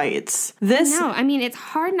eye whites. No, I mean, it's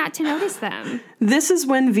hard not to notice them. This is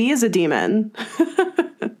when V is a demon.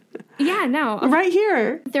 Yeah, no. Right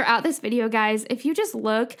here. Throughout this video, guys, if you just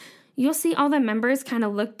look, you'll see all the members kind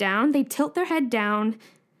of look down. They tilt their head down,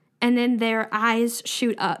 and then their eyes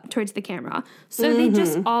shoot up towards the camera. So they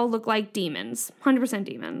just all look like demons. 100%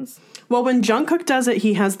 demons. Well, when Jungkook does it,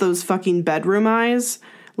 he has those fucking bedroom eyes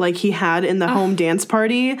like he had in the home dance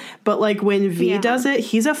party. But like when V does it,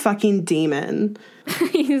 he's a fucking demon.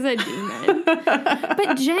 He's a demon.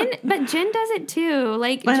 But Jin does it too.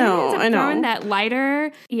 Like Jin ends up throwing that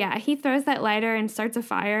lighter. Yeah, he throws that lighter and starts a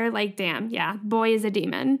fire. Like, damn, yeah, boy is a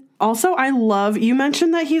demon. Also, I love, you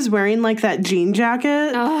mentioned that he's wearing like that jean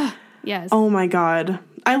jacket. Oh, yes. Oh my God.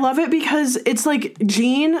 I love it because it's like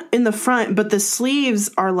jean in the front, but the sleeves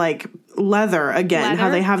are like leather again. How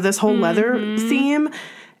they have this whole leather theme.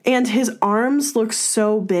 And his arms look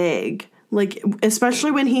so big. Like, especially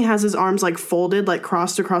when he has his arms, like, folded, like,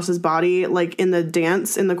 crossed across his body, like, in the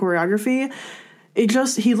dance, in the choreography.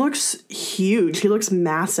 He looks huge. He looks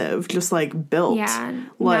massive, just, like, built. Yeah.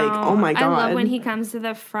 Like, oh, my God. I love when he comes to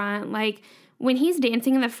the front. Like, when he's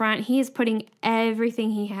dancing in the front, he is putting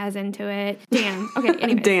everything he has into it. Damn. Okay,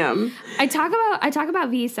 anyway. Damn. I talk about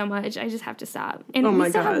V so much, I just have to stop. And we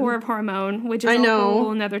still have War of Hormone, which is a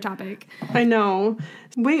whole another topic. I know.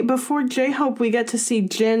 Wait, before J-Hope, we get to see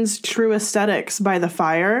Jin's true aesthetics by the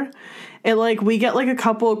fire. We get a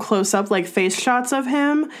couple close-up face shots of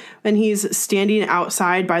him, and he's standing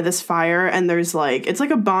outside by this fire, and there's it's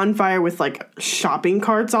like a bonfire with shopping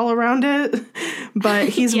carts all around it. But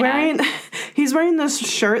he's wearing this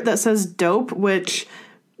shirt that says "Dope," which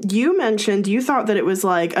you mentioned you thought that it was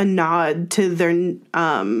a nod to their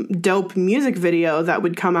Dope music video that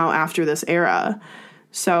would come out after this era.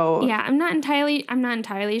 So yeah, I'm not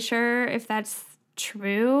entirely sure if that's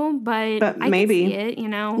true, but I maybe can see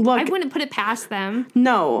it, Look, I wouldn't put it past them.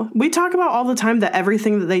 No, we talk about all the time that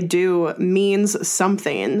everything that they do means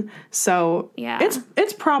something. So yeah,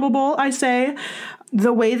 it's probable, I say.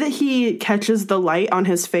 The way that he catches the light on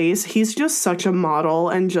his face, he's just such a model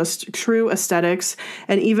and just true aesthetics.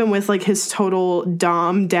 And even with his total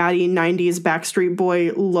Dom Daddy 90s Backstreet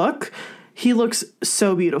Boy look, he looks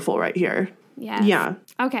so beautiful right here. Yes. Yeah.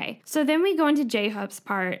 Okay, so then we go into J-Hope's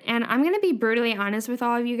part, and I'm going to be brutally honest with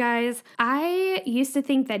all of you guys. I used to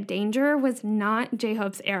think that Danger was not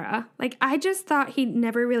J-Hope's era. I just thought he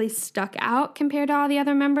never really stuck out compared to all the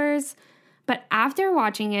other members. But after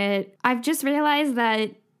watching it, I've just realized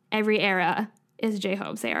that every era is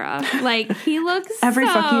J-Hope's era. He looks every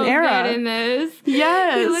so fucking era good in this.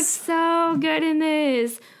 Yes. He looks so good in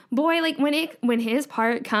this. Boy, when his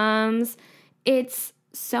part comes, it's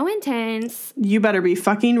so intense. You better be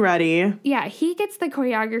fucking ready. Yeah, he gets the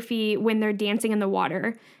choreography when they're dancing in the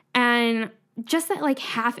water. And just that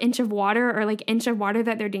half inch of water or inch of water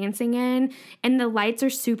that they're dancing in, and the lights are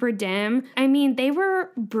super dim. I mean, they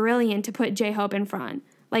were brilliant to put J-Hope in front.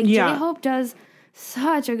 J-Hope does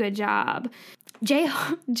such a good job.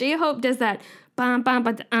 J-Hope does that bum bum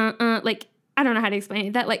but I don't know how to explain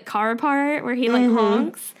it. That car part where he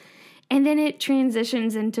honks. And then it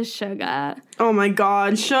transitions into Suga. Oh my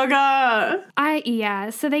God, Suga!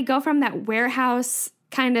 So they go from that warehouse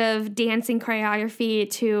kind of dancing choreography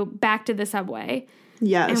to back to the subway.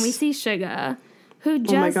 Yes. And we see Suga, who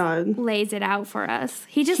just lays it out for us.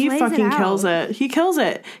 He lays it out. He fucking kills it. He kills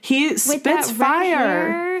it. He spits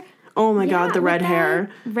fire. Oh my God, the red hair.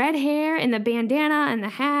 Red hair and the bandana and the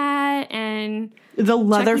hat and the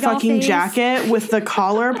leather fucking jacket with the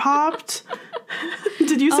collar popped.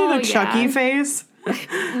 Did you say the Chucky face?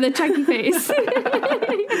 The Chucky face.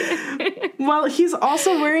 Well, he's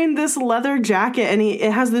also wearing this leather jacket, and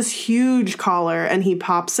it has this huge collar, and he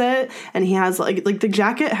pops it, and he has the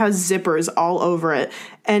jacket has zippers all over it,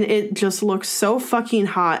 and it just looks so fucking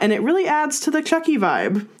hot, and it really adds to the Chucky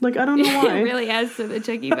vibe. I don't know why. It really adds to the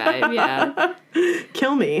Chucky vibe, yeah.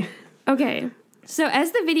 Kill me. Okay. So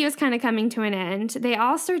as the video is kind of coming to an end, they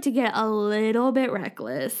all start to get a little bit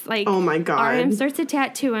reckless. Oh my God. RM starts to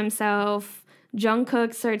tattoo himself.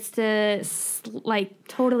 Jungkook starts to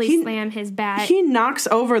totally slam his bat. He knocks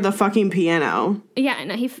over the fucking piano. Yeah,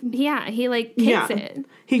 no, he kicks it.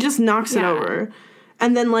 He just knocks it over.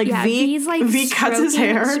 And then V cuts his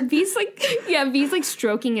hair. V's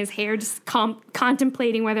stroking his hair, just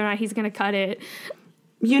contemplating whether or not he's going to cut it.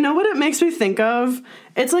 You know what it makes me think of?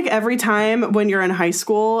 It's every time when you're in high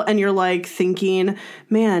school and you're thinking,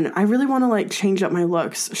 man, I really want to change up my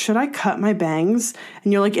looks. Should I cut my bangs?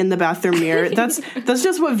 And you're in the bathroom mirror. That's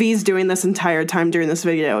just what V's doing this entire time during this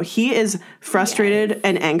video. He is frustrated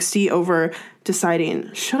and angsty over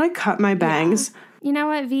deciding, should I cut my bangs? Yeah. You know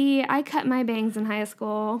what, V? I cut my bangs in high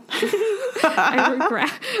school.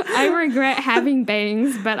 I regret having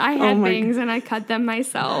bangs, but I had bangs and I cut them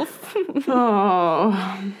myself.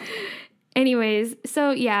 Oh. Anyways,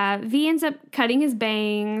 so yeah, V ends up cutting his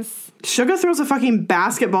bangs. Suga throws a fucking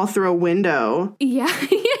basketball through a window. Yeah,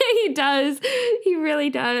 he does. He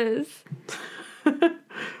really does.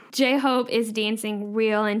 J-Hope is dancing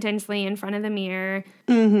real intensely in front of the mirror.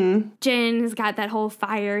 Mm-hmm. Jin has got that whole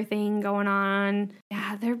fire thing going on.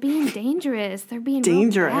 Yeah, they're being dangerous. They're being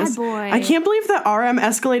dangerous. Real bad boy. I can't believe that RM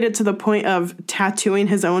escalated to the point of tattooing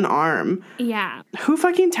his own arm. Yeah. Who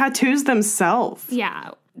fucking tattoos themselves?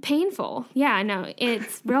 Yeah. Painful. Yeah, no,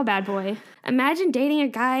 it's real bad boy. Imagine dating a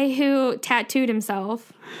guy who tattooed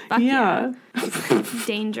himself. Fuck yeah.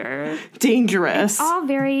 Danger. Dangerous. It's all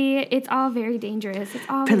very dangerous. It's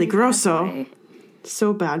all peligroso.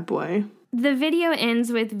 So bad boy. The video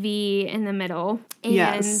ends with V in the middle. And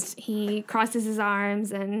yes. He crosses his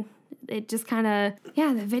arms and it just kind of,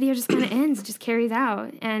 the video just kind of ends, just carries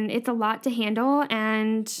out. And it's a lot to handle.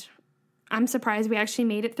 And I'm surprised we actually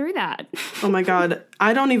made it through that. Oh my God.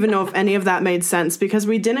 I don't even know if any of that made sense because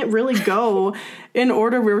we didn't really go in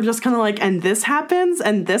order. We were just kind of like, and this happens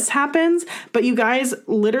and this happens. But you guys,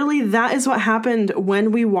 literally, that is what happened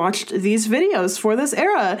when we watched these videos for this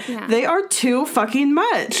era. Yeah. They are too fucking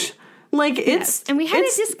much. Like, it's... And we had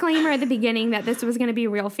a disclaimer at the beginning that this was going to be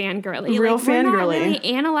real fangirly. Real fangirly. We're not really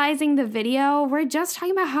analyzing the video. We're just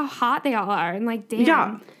talking about how hot they all are. And like, damn.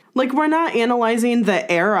 Yeah. Like, we're not analyzing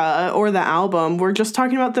the era or the album. We're just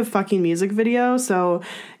talking about the fucking music video. So,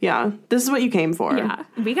 yeah, this is what you came for. Yeah.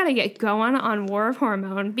 We got to get going on War of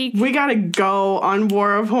Hormone. We got to go on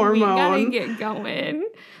War of Hormone. We got to get going.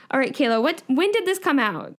 All right, Kayla, when did this come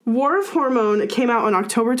out? War of Hormone came out on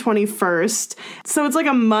October 21st. So it's like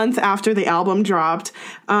a month after the album dropped.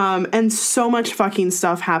 And so much fucking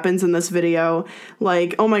stuff happens in this video.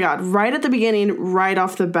 Like, oh my God, right at the beginning, right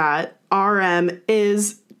off the bat, RM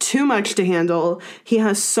is too much to handle. He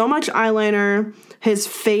has so much eyeliner. His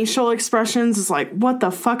facial expressions is like, what the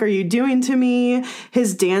fuck are you doing to me?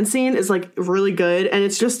 His dancing is like really good. And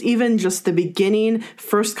it's just even just the beginning,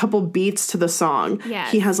 first couple beats to the song.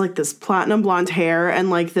 Yes. He has like this platinum blonde hair and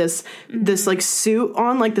like this like suit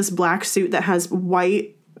on, like this black suit that has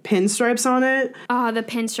white pinstripes on it. Oh, the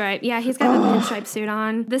pinstripe. Yeah, he's got the pinstripe suit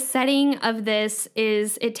on. The setting of this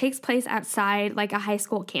is, it takes place outside like a high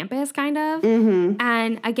school campus kind of. Mm-hmm.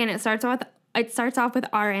 And again, it starts off with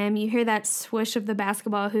RM. You hear that swoosh of the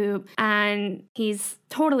basketball hoop, and he's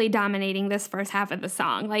totally dominating this first half of the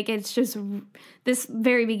song. Like, it's just this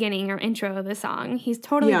very beginning or intro of the song. He's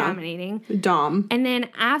totally dominating. Dom. And then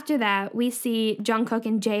after that, we see Jungkook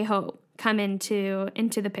and J-Hope come into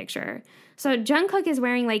the picture. So Jungkook is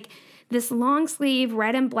wearing like this long sleeve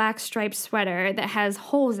red and black striped sweater that has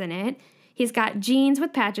holes in it. He's got jeans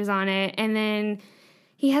with patches on it, and then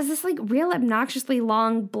he has this like real obnoxiously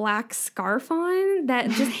long black scarf on that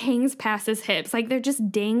just hangs past his hips. Like, they're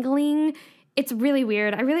just dangling. It's really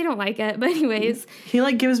weird. I really don't like it. But anyways. He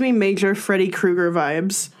like gives me major Freddy Krueger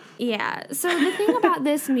vibes. Yeah. So the thing about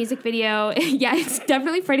this music video, yeah, it's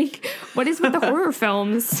definitely Freddy. What is with the horror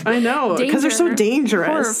films? I know, because they're so dangerous.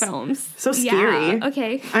 Horror films. So scary. Yeah,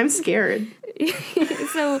 okay. I'm scared.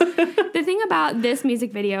 So the thing about this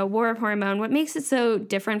music video, War of Hormone, what makes it so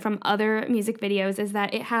different from other music videos is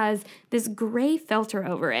that it has this gray filter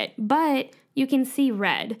over it, but you can see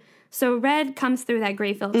red. So red comes through that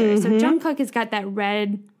gray filter. Mm-hmm. So Jungkook has got that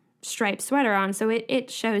red striped sweater on, so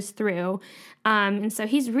it shows through. And so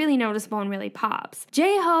he's really noticeable and really pops.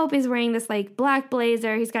 J-Hope is wearing this like black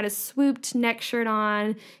blazer. He's got a swooped neck shirt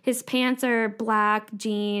on. His pants are black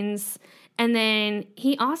jeans. And then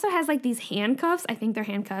he also has like these handcuffs. I think they're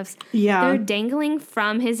handcuffs. Yeah. They're dangling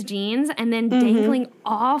from his jeans, and then dangling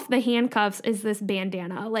off the handcuffs is this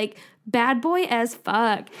bandana. Like, bad boy as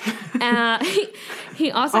fuck. He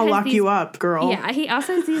also I'll has lock these, you up, girl. Yeah, he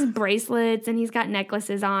also has these bracelets, and he's got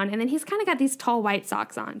necklaces on, and then he's kind of got these tall white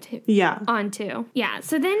socks on too. Yeah. Yeah,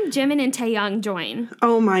 so then Jimin and Taeyoung join.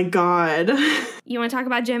 Oh my God. You want to talk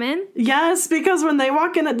about Jimin? Yes, because when they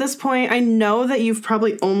walk in at this point, I know that you've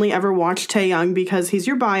probably only ever watched Taeyoung because he's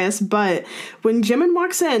your bias, but when Jimin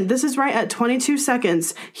walks in, this is right at 22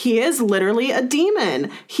 seconds, he is literally a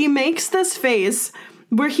demon. He makes this face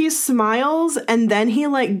where he smiles and then he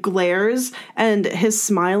like glares, and his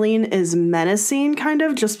smiling is menacing kind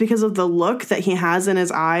of just because of the look that he has in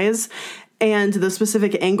his eyes and the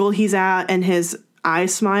specific angle he's at and his eye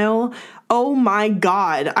smile. Oh my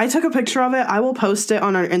God. I took a picture of it. I will post it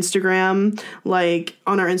on our Instagram, like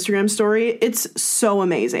on our Instagram story. It's so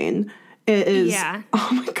amazing. It is. Yeah. Oh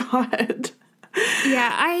my God.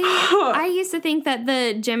 Yeah, I used to think that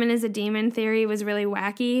the Jimin is a demon theory was really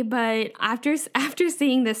wacky, but after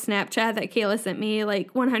seeing the Snapchat that Kayla sent me,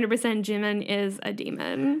 like 100% Jimin is a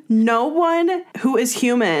demon. No one who is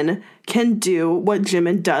human can do what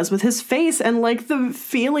Jimin does with his face and like the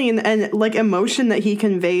feeling and like emotion that he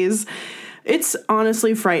conveys. It's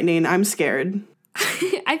honestly frightening. I'm scared.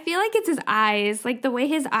 I feel like it's his eyes, like the way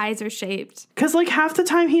his eyes are shaped. Because like half the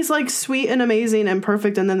time he's like sweet and amazing and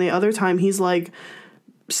perfect, and then the other time he's like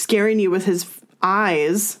scaring you with his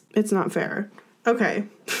eyes. It's not fair. Okay.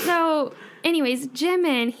 So anyways,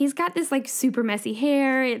 Jimin, he's got this like super messy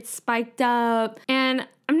hair. It's spiked up, and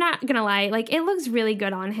I'm not gonna lie, like it looks really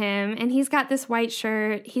good on him. And he's got this white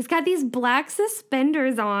shirt. He's got these black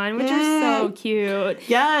suspenders on, which are so cute.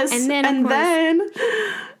 Yes. And then,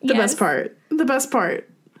 the best part. The best part.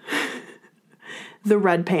 The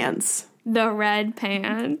red pants. The red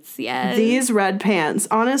pants, yes. These red pants.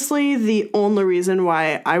 Honestly, the only reason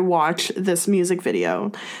why I watch this music video.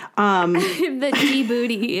 The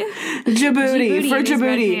Djibouti. Djibouti. For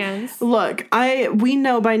Djibouti. Look, we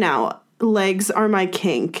know by now, legs are my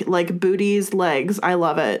kink. Like booties, legs, I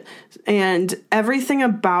love it. And everything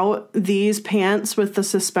about these pants with the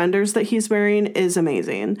suspenders that he's wearing is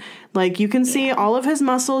amazing. Like you can see all of his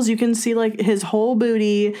muscles, you can see like his whole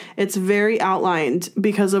booty. It's very outlined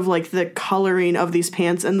because of like the coloring of these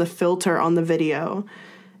pants and the filter on the video.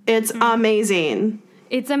 It's amazing.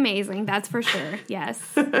 It's amazing, that's for sure. Yes.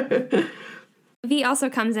 V also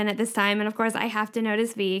comes in at this time, and of course I have to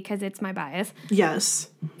notice V because it's my bias. Yes.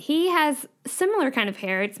 He has similar kind of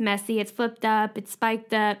hair. It's messy, it's flipped up, it's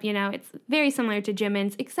spiked up, you know, it's very similar to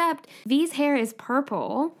Jimin's, except V's hair is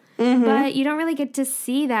purple. But you don't really get to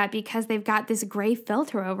see that because they've got this gray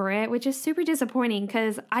filter over it, which is super disappointing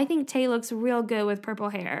because I think Tay looks real good with purple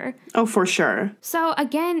hair. Oh, for sure. So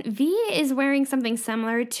again, V is wearing something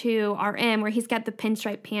similar to RM where he's got the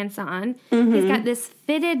pinstripe pants on. He's got this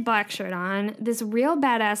fitted black shirt on, this real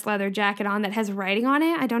badass leather jacket on that has writing on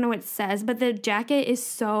it. I don't know what it says, but the jacket is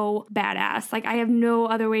so badass. Like I have no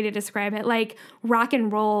other way to describe it. Like rock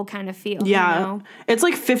and roll kind of feel. Yeah. You know? It's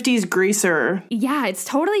like 50s greaser. Yeah, it's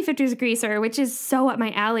totally 50s greaser, which is so up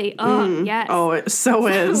my alley. Oh, yes. Oh, it so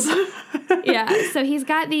is. Yeah, so he's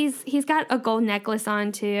got a gold necklace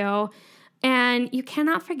on too. And you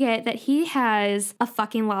cannot forget that he has a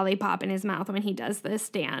fucking lollipop in his mouth when he does this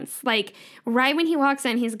dance. Like, right when he walks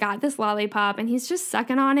in, he's got this lollipop and he's just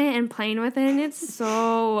sucking on it and playing with it. And it's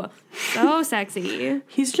so sexy.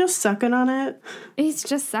 He's just sucking on it? He's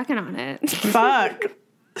just sucking on it. Fuck.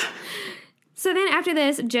 So then after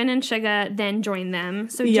this, Jin and Suga then join them.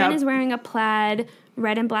 So Jin is wearing a plaid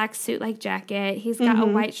red and black suit-like jacket. He's got a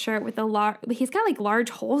white shirt with he's got like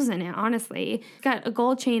large holes in it, honestly. He's got a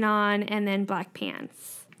gold chain on and then black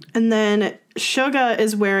pants. And then Suga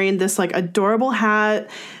is wearing this like adorable hat,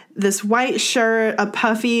 this white shirt, a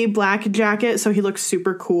puffy black jacket, so he looks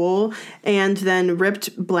super cool, and then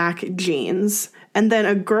ripped black jeans. And then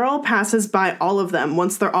a girl passes by all of them.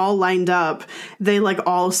 Once they're all lined up, they like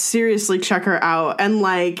all seriously check her out. And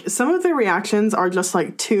like some of their reactions are just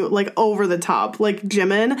like too like over the top. Like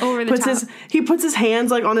Jimin puts his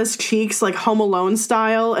hands like on his cheeks like Home Alone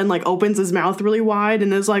style and like opens his mouth really wide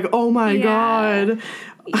and is like, oh my God.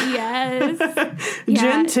 Yes.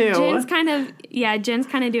 Jin too. Jin's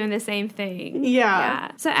kind of doing the same thing.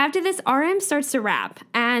 Yeah. So after this, RM starts to rap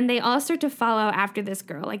and they all start to follow after this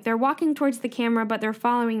girl. Like they're walking towards the camera, but they're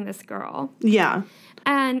following this girl. Yeah.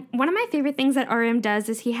 And one of my favorite things that RM does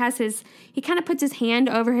is he kind of puts his hand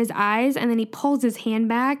over his eyes and then he pulls his hand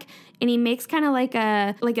back and he makes kind of like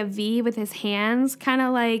a V with his hands, kind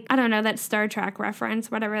of like, I don't know, that Star Trek reference,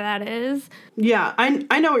 whatever that is. Yeah,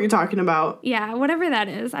 I know what you're talking about. Yeah, whatever that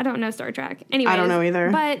is. I don't know Star Trek. Anyways, I don't know either.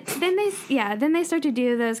 But then they start to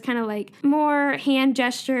do those kind of like more hand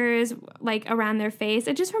gestures like around their face.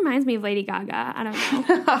 It just reminds me of Lady Gaga. I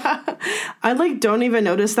don't know. I like don't even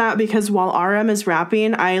notice that because while RM is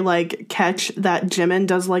rapping, I like catch that Jimin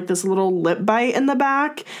does like this little lip bite in the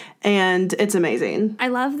back. And it's amazing. I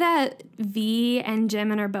love that V and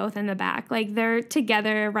Jimin are both in the back. Like, they're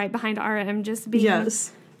together right behind RM, just being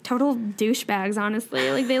total douchebags,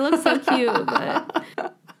 honestly. Like, they look so cute,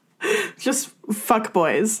 but... Just fuck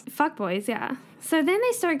boys. Fuck boys, yeah. So then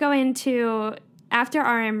they start going to... After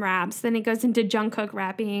RM raps, then it goes into Jungkook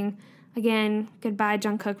rapping. Again, goodbye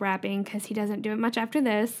Jungkook rapping, because he doesn't do it much after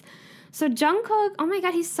this. So Jungkook, oh my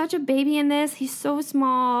God, he's such a baby in this. He's so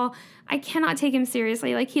small. I cannot take him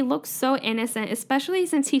seriously. Like, he looks so innocent, especially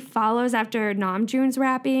since he follows after Namjoon's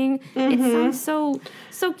rapping. It sounds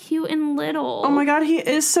so cute and little. Oh my God, he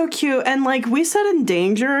is so cute. And like we said in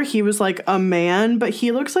Danger, he was like a man, but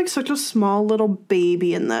he looks like such a small little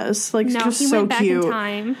baby in this. Like, just he so went back cute. In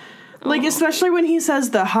time. Like, especially when he says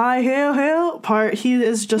the hi, hail part, he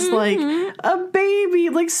is just like a baby,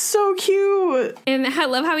 like so cute. And I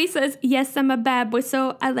love how he says, yes, I'm a bad boy,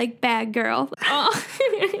 so I like bad girl. Oh,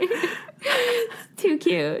 too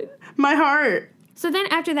cute. My heart. So then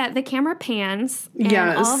after that, the camera pans, and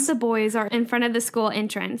all of the boys are in front of the school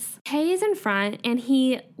entrance. Tay is in front, and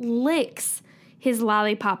he licks his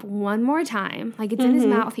lollipop one more time. Like, it's in his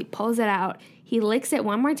mouth. He pulls it out. He licks it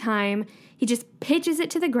one more time. He just pitches it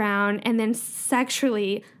to the ground and then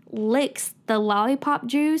sexually licks the lollipop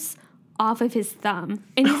juice off of his thumb.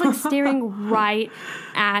 And he's like staring right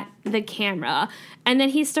at the camera. And then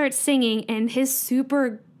he starts singing in his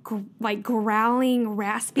super like growling,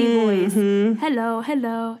 raspy voice. Hello,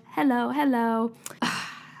 hello, hello, hello.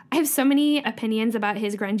 I have so many opinions about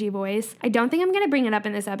his grungy voice. I don't think I'm going to bring it up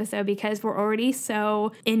in this episode because we're already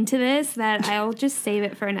so into this that I'll just save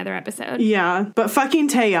it for another episode. Yeah, but fucking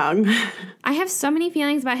Taehyung. I have so many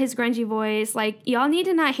feelings about his grungy voice. Like, y'all need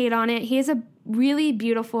to not hate on it. He has a really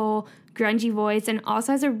beautiful grungy voice and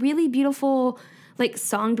also has a really beautiful like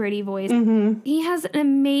songbirdy voice. He has an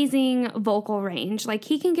amazing vocal range. Like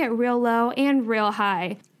he can get real low and real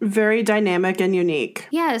high. Very dynamic and unique.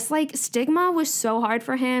 Yes, like Stigma was so hard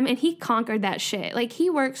for him and he conquered that shit. Like he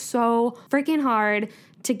worked so freaking hard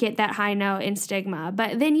to get that high note in Stigma.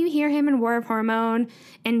 But then you hear him in War of Hormone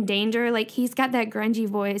and Danger, like he's got that grungy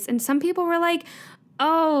voice. And some people were like,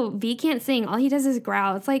 oh, V can't sing. All he does is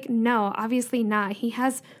growl. It's like, no, obviously not. He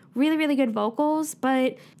has really, really good vocals,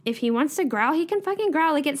 but if he wants to growl, he can fucking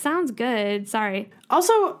growl. Like, it sounds good. Sorry.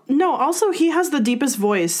 Also, he has the deepest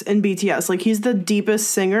voice in BTS. Like, he's the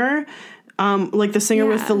deepest singer, like the singer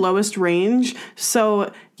with the lowest range.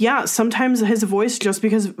 So, yeah, sometimes his voice, just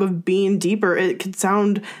because of being deeper, it could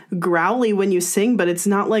sound growly when you sing, but it's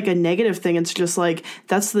not like a negative thing. It's just like,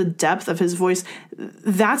 that's the depth of his voice.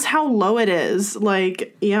 That's how low it is.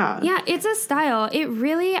 Like, yeah. Yeah, it's a style.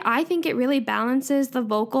 I think it really balances the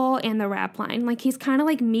vocal and the rap line. Like, he's kind of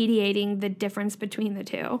like mediating the difference between the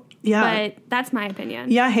two. Yeah. But that's my opinion.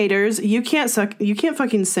 Yeah, haters, you can't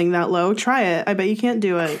fucking sing that low. Try it. I bet you can't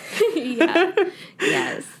do it. Yeah.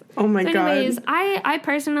 Yes. Oh my God. Anyways, I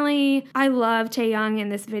personally, I love Taehyung in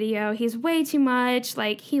this video. He's way too much.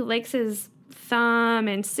 Like, he licks his thumb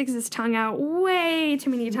and sticks his tongue out way too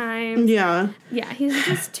many times. Yeah. Yeah, he's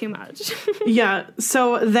just too much. Yeah.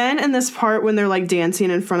 So then in this part when they're like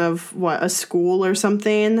dancing in front of a school or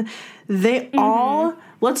something, they all,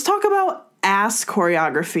 let's talk about ass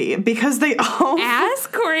choreography, because they all ass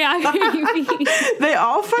choreography. They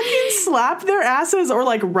all fucking slap their asses or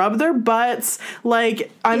like rub their butts.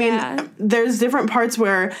 Like, I mean, there's different parts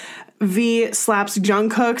where V slaps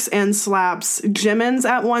Jungkook's and slaps Jimin's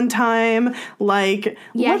at one time. Like,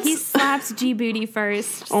 he slaps G Booty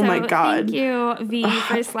first. Oh my God. Thank you, V,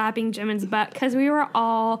 for slapping Jimin's butt, because we were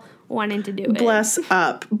all wanting to do it. Bless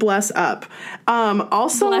up.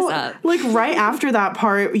 Also, Bless up. Like right after that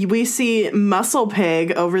part, we see Muscle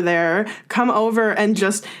Pig over there come over and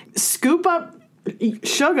just scoop up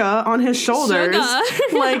Suga on his shoulders.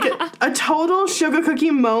 Like a total Suga Cookie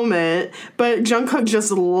moment, but Jungkook just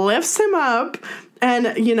lifts him up.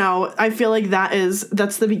 And, you know, I feel like that's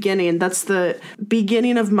the beginning. That's the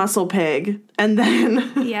beginning of Muscle Pig. And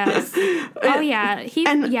then yes. Oh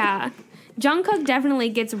yeah. Jungkook definitely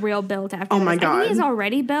gets real built after this. My God. I think he's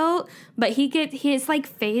already built, but his like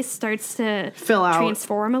face starts to fill out,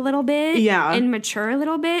 transform a little bit, and mature a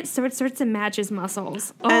little bit, so it starts to match his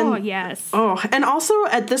muscles. Yes. And also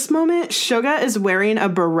at this moment, Suga is wearing a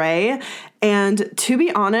beret, and to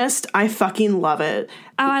be honest, I fucking love it.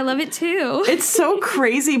 Oh, I love it too. It's so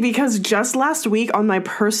crazy because just last week on my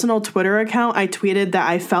personal Twitter account, I tweeted that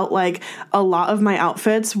I felt like a lot of my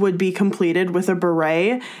outfits would be completed with a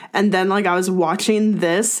beret. And then like I was watching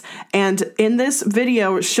this, and in this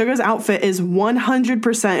video, Suga's outfit is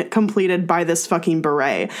 100% completed by this fucking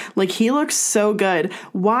beret. Like, he looks so good.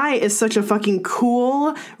 Y is such a fucking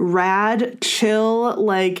cool, rad, chill,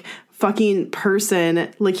 like, fucking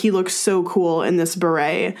person. Like, he looks so cool in this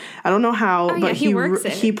beret. I don't know how, but he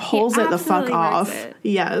pulls it the fuck off.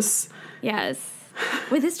 Yes.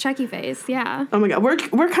 With his Chucky face, yeah. Oh my God,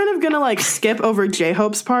 we're kind of gonna like skip over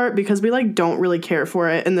J-Hope's part because we like don't really care for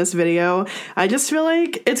it in this video. I just feel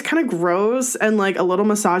like it's kind of gross and like a little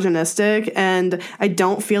misogynistic, and I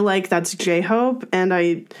don't feel like that's J-Hope, and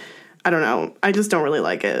I don't know. I just don't really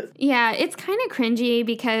like it. Yeah, it's kind of cringy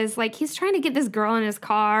because, like, he's trying to get this girl in his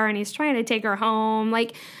car and he's trying to take her home.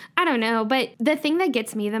 Like, I don't know. But the thing that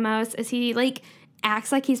gets me the most is he, like,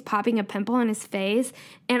 acts like he's popping a pimple on his face.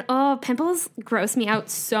 And, pimples gross me out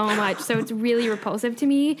so much. So it's really repulsive to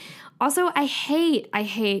me. Also, I hate,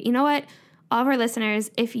 you know what? All of our listeners,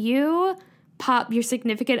 if you pop your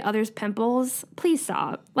significant other's pimples, please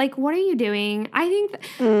stop. Like, what are you doing? I think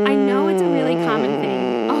I know it's a really common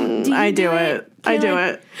thing. Oh, do it. I do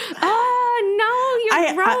it. Oh no,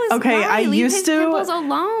 you're gross. Okay, I used to. Pimples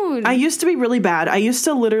alone. I used to be really bad. I used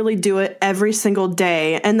to literally do it every single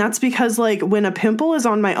day, and that's because like when a pimple is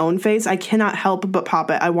on my own face, I cannot help but pop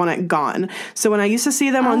it. I want it gone. So when I used to see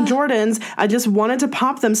them on Jordans, I just wanted to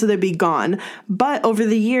pop them so they'd be gone. But over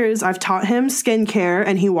the years, I've taught him skincare,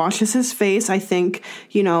 and he washes his face, I think,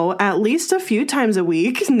 at least a few times a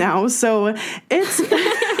week now. So it's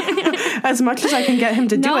as much as I can get him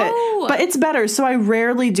to do it. But it's better, so I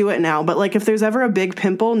rarely do it now. But like if there's ever a big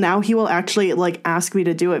pimple, now he will actually like ask me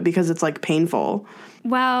to do it because it's like painful.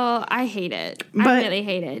 Well, I hate it. I really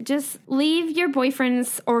hate it. Just leave your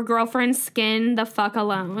boyfriend's or girlfriend's skin the fuck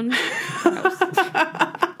alone.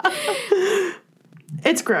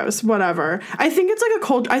 It's gross, whatever. I think it's like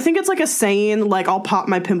I think it's like a saying, like, I'll pop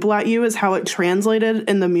my pimple at you is how it translated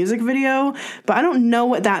in the music video, but I don't know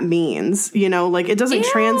what that means, you know? Like, it doesn't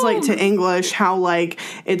translate to English how, like,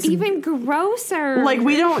 it's... even grosser. Like,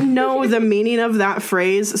 we don't know the meaning of that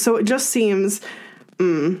phrase, so it just seems...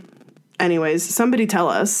 Anyways, somebody tell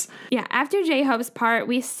us. Yeah, after J-Hope's part,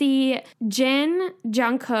 we see Jin,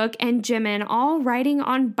 Jungkook, and Jimin all riding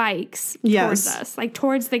on bikes towards us, like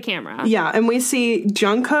towards the camera. Yeah, and we see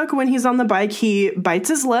Jungkook, when he's on the bike, he bites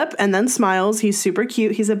his lip and then smiles. He's super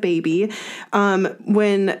cute. He's a baby.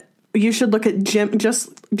 When you should look at just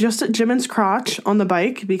at Jimin's crotch on the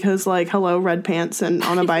bike, because, like, hello, red pants and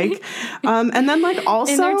on a bike. And then, like,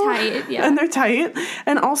 also... and they're tight, yeah. And they're tight.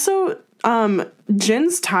 And also...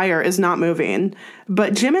 Jin's tire is not moving,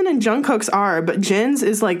 but Jimin and Jungkook's are, but Jin's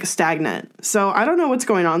is like stagnant. So I don't know what's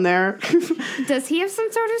going on there. Does he have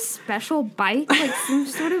some sort of special bike? Like some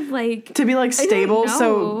sort of like... to be like stable,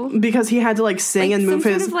 so because he had to like sing like and move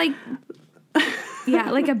his... Sort of like...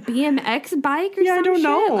 yeah, like a BMX bike or something. I don't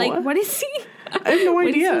know. Like, what is he... I have no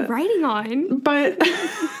idea. What is he riding on? But,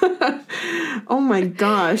 oh my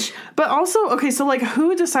gosh. But also, okay, so like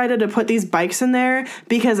who decided to put these bikes in there?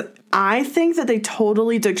 Because I think that they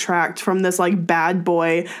totally detract from this like bad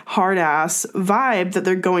boy, hard ass vibe that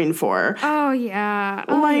they're going for. Oh, yeah.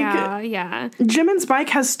 Oh, like, yeah. Jimin's bike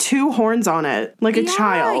has 2 horns on it, like a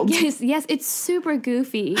child. Yes, it's super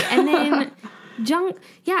goofy. And then...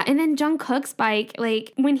 and then Jungkook's bike,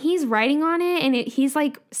 like, when he's riding on it and he's,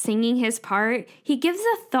 like, singing his part, he gives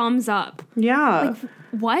a thumbs up. Yeah. Like,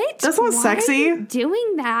 what? That's not sexy. Why are you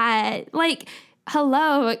doing that? Like,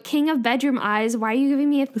 hello, king of bedroom eyes, why are you giving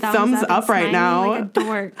me a thumbs up right now? Like a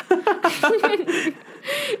dork.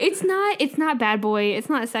 It's not bad boy. It's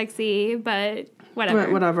not sexy, but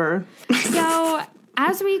whatever. Whatever. So,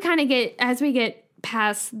 as we get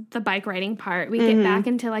past the bike riding part, we get back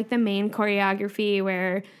into like the main choreography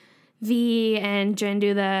where V and Jin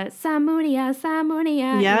do the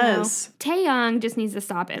Samunia. Yes. Taeyong just needs to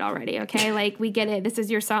stop it already, okay? Like, we get it. This is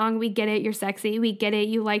your song. We get it. You're sexy. We get it.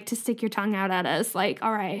 You like to stick your tongue out at us. Like,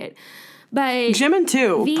 all right. But Jimin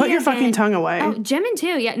too. Put your fucking tongue away. Oh, Jimin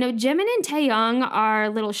too. Yeah, no, Jimin and Taeyong are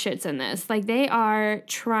little shits in this. Like, they are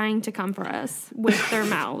trying to come for us with their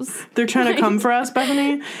mouths. They're trying to come for us,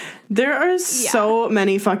 Bethany. There are so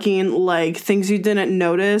many fucking like things you didn't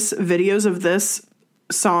notice videos of this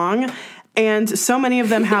song. And so many of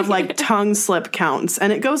them have like tongue slip counts,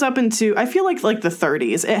 and it goes up into, I feel like the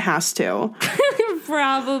 30s. It has to.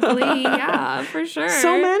 Probably, yeah, for sure.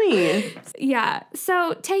 So many. Yeah.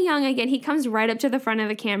 So Taeyong, again, he comes right up to the front of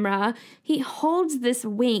the camera. He holds this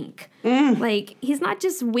wink. Like, he's not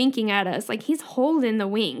just winking at us. Like, he's holding the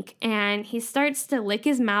wink, and he starts to lick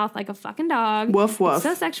his mouth like a fucking dog. Woof, woof. It's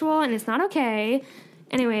so sexual, and it's not okay.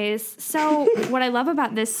 Anyways, so what I love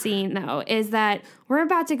about this scene, though, is that we're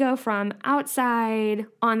about to go from outside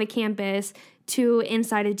on the campus to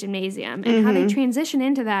inside a gymnasium. And how they transition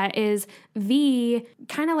into that is V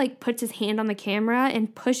kind of like puts his hand on the camera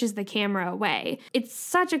and pushes the camera away. It's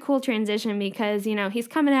such a cool transition because, you know, he's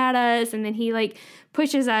coming at us and then he like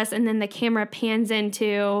pushes us and then the camera pans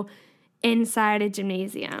into inside a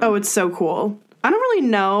gymnasium. Oh, it's so cool. I don't really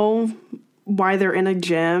know why they're in a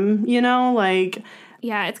gym, you know, like...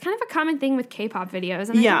 Yeah, it's kind of a common thing with K-pop videos,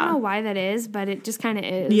 and I don't know why that is, but it just kind of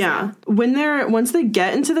is. Yeah. Once they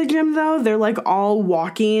get into the gym, though, they're, like, all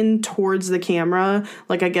walking towards the camera,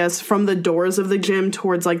 like, I guess, from the doors of the gym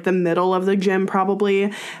towards, like, the middle of the gym,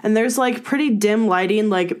 probably. And there's, like, pretty dim lighting,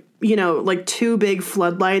 like, you know, like, 2 big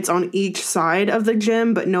floodlights on each side of the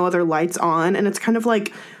gym, but no other lights on. And it's kind of,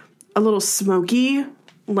 like, a little smoky,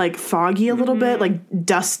 like foggy a little bit, like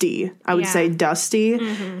dusty. I would say dusty.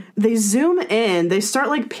 They zoom in. They start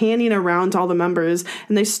like panning around all the members,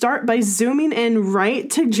 and they start by zooming in right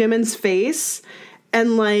to Jimin's face.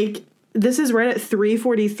 And like, this is right at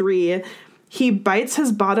 3:43. He bites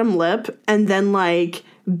his bottom lip and then like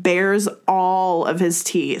bares all of his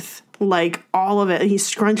teeth, like all of it. He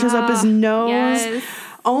scrunches up his nose. Yes.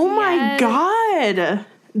 Oh my God.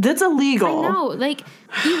 That's illegal. I know, like,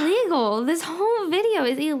 illegal. This whole video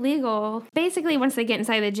is illegal. Basically, once they get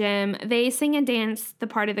inside the gym, they sing and dance the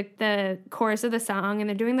part of the chorus of the song, and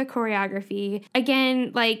they're doing the choreography.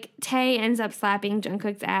 Again, like, Tae ends up slapping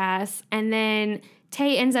Jungkook's ass, and then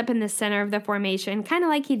Tae ends up in the center of the formation, kind of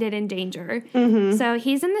like he did in Danger. So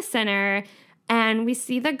he's in the center, and we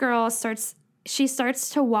see the girl she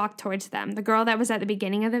starts to walk towards them. The girl that was at the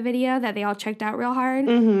beginning of the video that they all checked out real hard.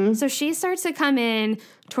 So she starts to come in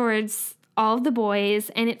towards all of the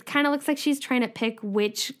boys, and it kind of looks like she's trying to pick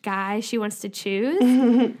which guy she wants to choose.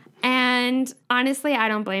 And And honestly, I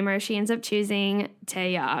don't blame her. She ends up choosing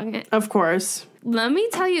Taehyung. Of course. Let me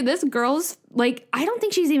tell you, this girl's, like, I don't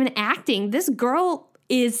think she's even acting. This girl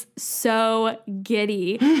is so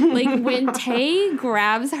giddy. Like, when Tay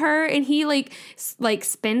grabs her and he, like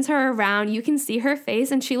spins her around, you can see her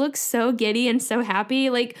face and she looks so giddy and so happy.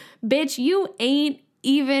 Like, bitch, you ain't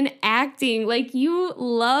even acting. Like, you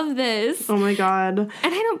love this. Oh my God. And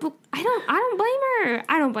I don't blame her.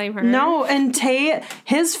 I don't blame her. No, and Tay,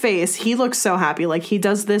 his face, he looks so happy. Like, he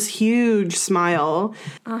does this huge smile.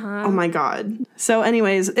 Oh my God. So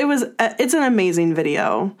anyways, it's an amazing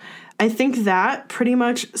video. I think that pretty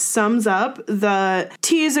much sums up the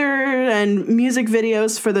teaser and music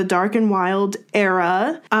videos for the Dark and Wild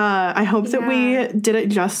era. I hope that we did it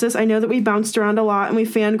justice. I know that we bounced around a lot and we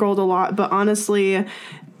fangirled a lot, but honestly,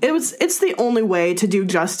 it's the only way to do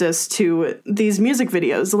justice to these music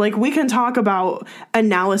videos. Like, we can talk about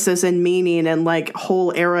analysis and meaning and like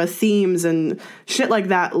whole era themes and shit like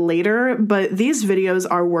that later, but these videos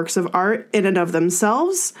are works of art in and of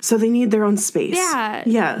themselves, so they need their own space. Yeah.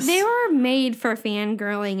 Yes. They were made for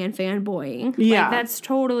fangirling and fanboying. Yeah. Like, that's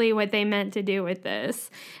totally what they meant to do with this.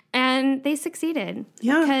 And they succeeded.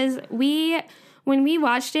 Yeah. Because when we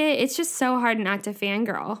watched it, it's just so hard not to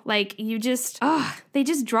fangirl. Like, you just, they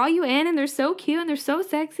just draw you in, and they're so cute, and they're so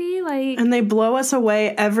sexy, like... And they blow us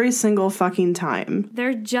away every single fucking time.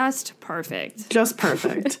 They're just perfect. Just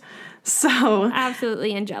perfect. So...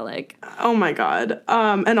 Absolutely angelic. Oh my God.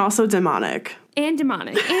 And also demonic. And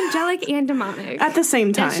demonic. Angelic and demonic. At the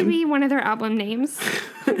same time. That should be one of their album names.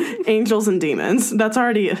 Angels and Demons. That's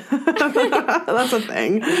already... that's a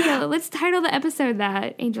thing. Yeah, let's title the episode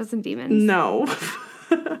that. Angels and Demons. No.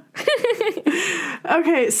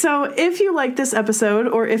 Okay, so if you liked this episode,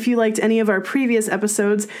 or if you liked any of our previous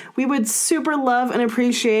episodes, we would super love and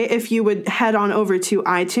appreciate if you would head on over to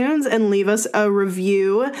iTunes and leave us a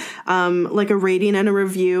review, like a rating and a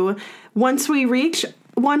review. Once we reach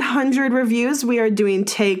 100 reviews, we are doing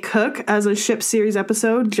Taekook as a Ship Series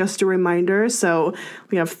episode, just a reminder. So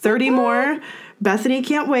we have 30 more. Bethany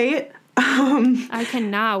can't wait. I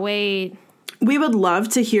cannot wait. We would love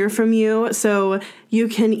to hear from you, so you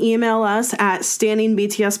can email us at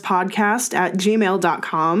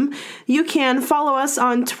standingbtspodcast@gmail.com. You can follow us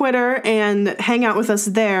on Twitter and hang out with us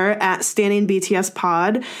there at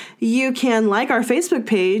standingbtspod. You can like our Facebook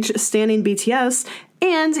page, Standing BTS,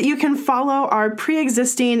 and you can follow our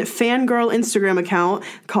pre-existing fangirl Instagram account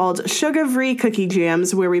called Sugavri Cookie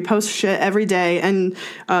Jams, where we post shit every day, and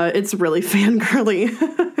it's really fangirly.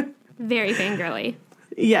 Very fangirly.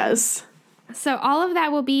 Yes. So all of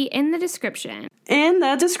that will be in the description. In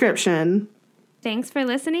the description. Thanks for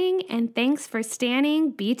listening, and thanks for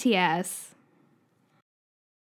standing BTS.